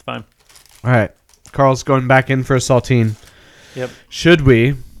 It's fine. All right. Carl's going back in for a saltine. Yep. Should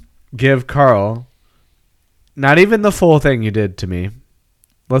we give Carl not even the full thing you did to me?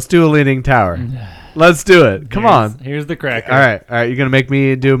 Let's do a leaning tower. Let's do it. Come on. Here's the cracker. All right. You're going to make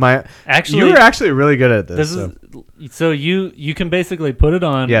me do my... Actually, you were actually really good at this. So you can basically put it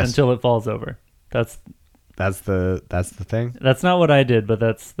on until it falls over. That's the thing. That's not what I did, but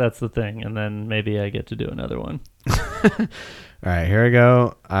that's the thing. And then maybe I get to do another one. All right, here we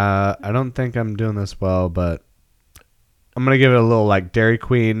go. I don't think I'm doing this well, but I'm gonna give it a little like Dairy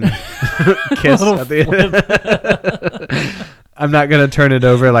Queen kiss at the end. I'm not gonna turn it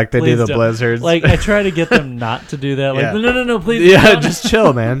over like they Please do the don't. blizzards. Like I try to get them not to do that. Like Yeah. no, please. Yeah, don't. just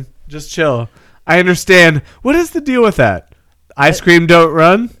chill, man. Just chill. I understand. What is the deal with that? Ice cream don't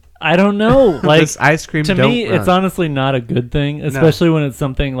run. I don't know. Like This ice cream to don't me, run. it's honestly not a good thing, especially when it's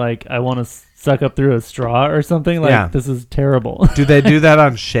something like I want to suck up through a straw or something. Like Yeah. this is terrible. Do they do that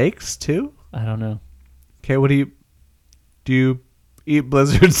on shakes too? I don't know. Okay, what do you eat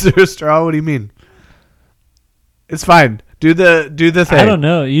blizzards through a straw? What do you mean? It's fine. Do the thing. I don't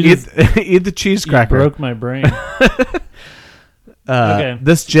know. You just eat the cheese you cracker. broke my brain. Okay.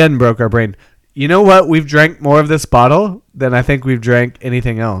 This gin broke our brain. You know what? We've drank more of this bottle than I think we've drank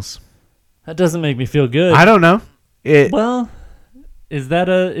anything else. That doesn't make me feel good. I don't know. Well, is that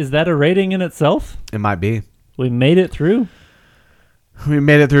a rating in itself? It might be. We made it through. We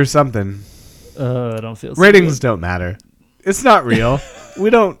made it through something. I don't feel so Ratings good. don't matter. It's not real.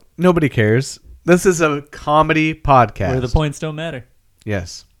 Nobody cares. This is a comedy podcast. Where the points don't matter.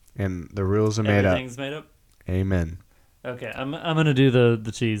 Yes. And the rules are made up. Everything's made up. Amen. Okay, I'm gonna do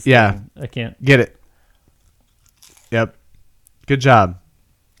the cheese. Yeah. I can't. Get it. Yep. Good job.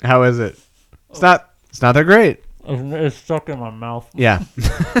 How is it? It's not that great. It's stuck in my mouth. Yeah.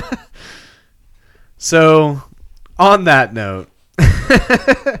 So, on that note,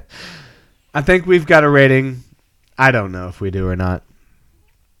 I think we've got a rating. I don't know if we do or not.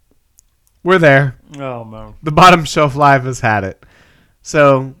 We're there. Oh man. The Bottom Shelf Live has had it.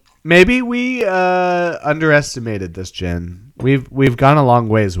 So, maybe we underestimated this gin. We've gone a long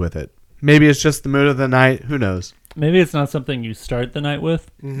ways with it. Maybe it's just the mood of the night. Who knows? Maybe it's not something you start the night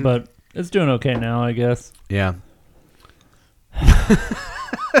with, but it's doing okay now, I guess. Yeah.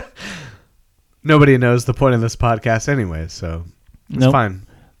 Nobody knows the point of this podcast anyway, so it's fine.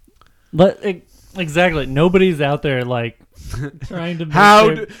 But exactly, nobody's out there like trying to.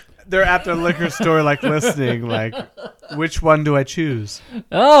 Make They're at the liquor store, like listening, like, which one do I choose?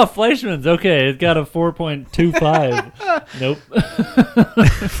 Oh, Fleischmann's okay. It's got a 4.25. Nope.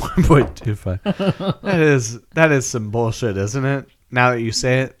 4.25. That is some bullshit, isn't it? Now that you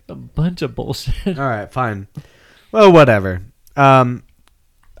say it. A bunch of bullshit. All right, fine. Well, whatever. I'm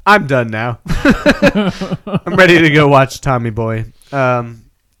done now. I'm ready to go watch Tommy Boy.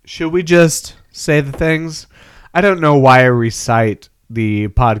 Should we just say the things? I don't know why I recite the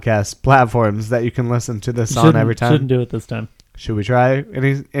podcast platforms that you can listen to this on every time. Shouldn't do it this time. Should we try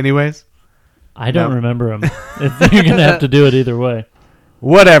anyways? I don't No. remember them. You're going to have to do it either way.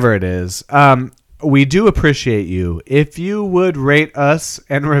 Whatever it is. We do appreciate you. If you would rate us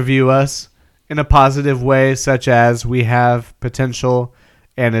and review us in a positive way, such as we have potential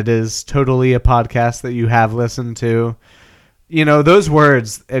and it is totally a podcast that you have listened to. You know, those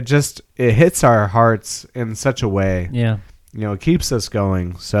words, it hits our hearts in such a way. Yeah. You know, it keeps us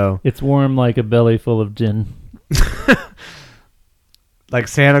going. So It's warm like a belly full of gin. like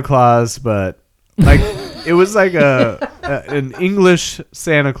Santa Claus, but like it was like an English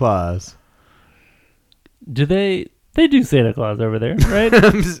Santa Claus. Do they do Santa Claus over there, right?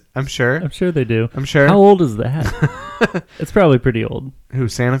 I'm sure. I'm sure they do. I'm sure. How old is that? It's probably pretty old. Who,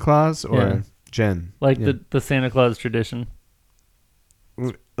 Santa Claus or Yeah. Jen? Like Yeah. the Santa Claus tradition.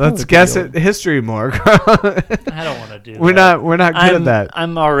 Let's Probably guess pretty it. History more. I don't want to do We're that. not good at that.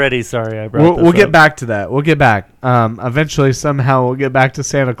 I'm already sorry I brought this We'll get up. back to that. We'll get back. Eventually, somehow, we'll get back to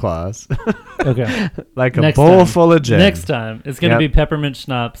Santa Claus. Okay. Like a Next bowl time. full of gin. Next time, it's going to Yep. be peppermint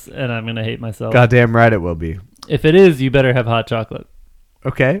schnapps, and I'm going to hate myself. Goddamn right it will be. If it is, you better have hot chocolate.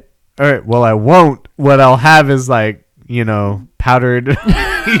 Okay. All right. Well, I won't. What I'll have is like, you know, powdered.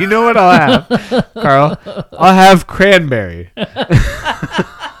 You know what I'll have, Carl? I'll have cranberry.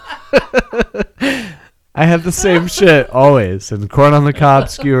 I have the same shit always, and corn on the cob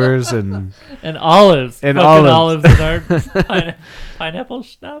skewers, and And olives. And Fucking olives. in our pineapple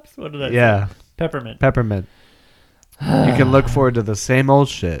schnapps? What did I say? yeah, Peppermint. peppermint. You can look forward to the same old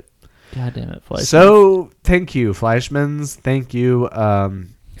shit. God damn it, Fleischmann. So, thank you, Fleischmann's. Thank you,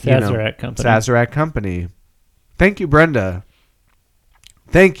 Sazerac Company. Sazerac Company. Thank you, Brenda.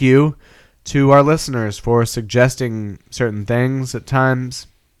 Thank you to our listeners for suggesting certain things at times.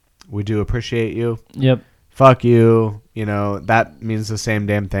 We do appreciate you. Yep. Fuck you. You know, that means the same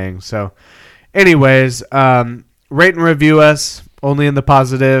damn thing. So, anyways, rate and review us only in the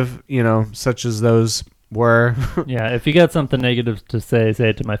positive, you know, such as those were. Yeah, if you got something negative to say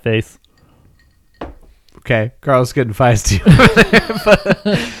it to my face. Okay, Carl's getting feisty.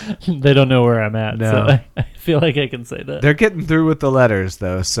 They don't know where I'm at, No. so I feel like I can say that. They're getting through with the letters,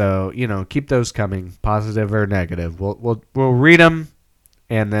 though. So, you know, keep those coming, positive or negative. We'll read them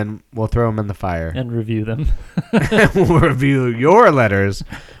and then we'll throw them in the fire. And review them. We'll review your letters.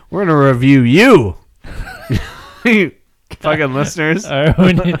 We're going to review you. You fucking listeners. All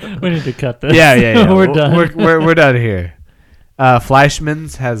right, we need to cut this. Yeah. We're done. We're done here.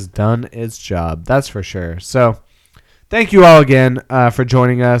 Fleischmann's has done its job. That's for sure. So thank you all again for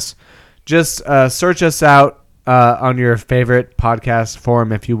joining us. Just search us out on your favorite podcast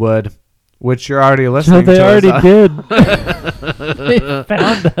forum if you would, which you're already listening to. They already us did. They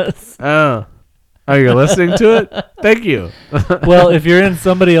found us. Oh, you're listening to it? Thank you. Well, if you're in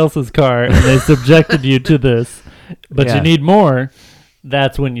somebody else's car and they subjected you to this, but you need more,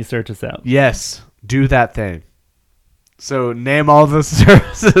 that's when you search us out. Yes, do that thing. So name all the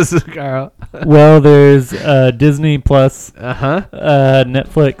services, Carl. Well, there's Disney Plus,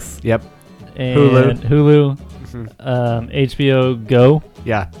 Netflix, Yep, and Hulu. Mm-hmm. HBO Go.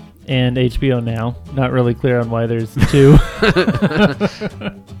 Yeah. And HBO Now. Not really clear on why there's two.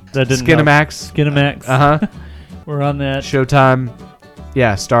 That didn't Skinamax. Skinamax. We're on that. Showtime.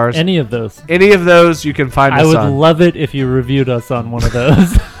 Yeah, Stars. Any of those. Any of those you can find us on. I would love it if you reviewed us on one of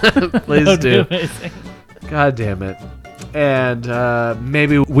those. Please do. God damn it. And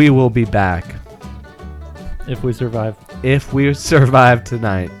maybe we will be back. If we survive. If we survive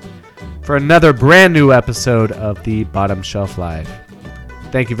tonight. For another brand new episode of The Bottom Shelf Live.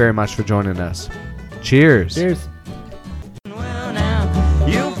 Thank you very much for joining us. Cheers. Cheers.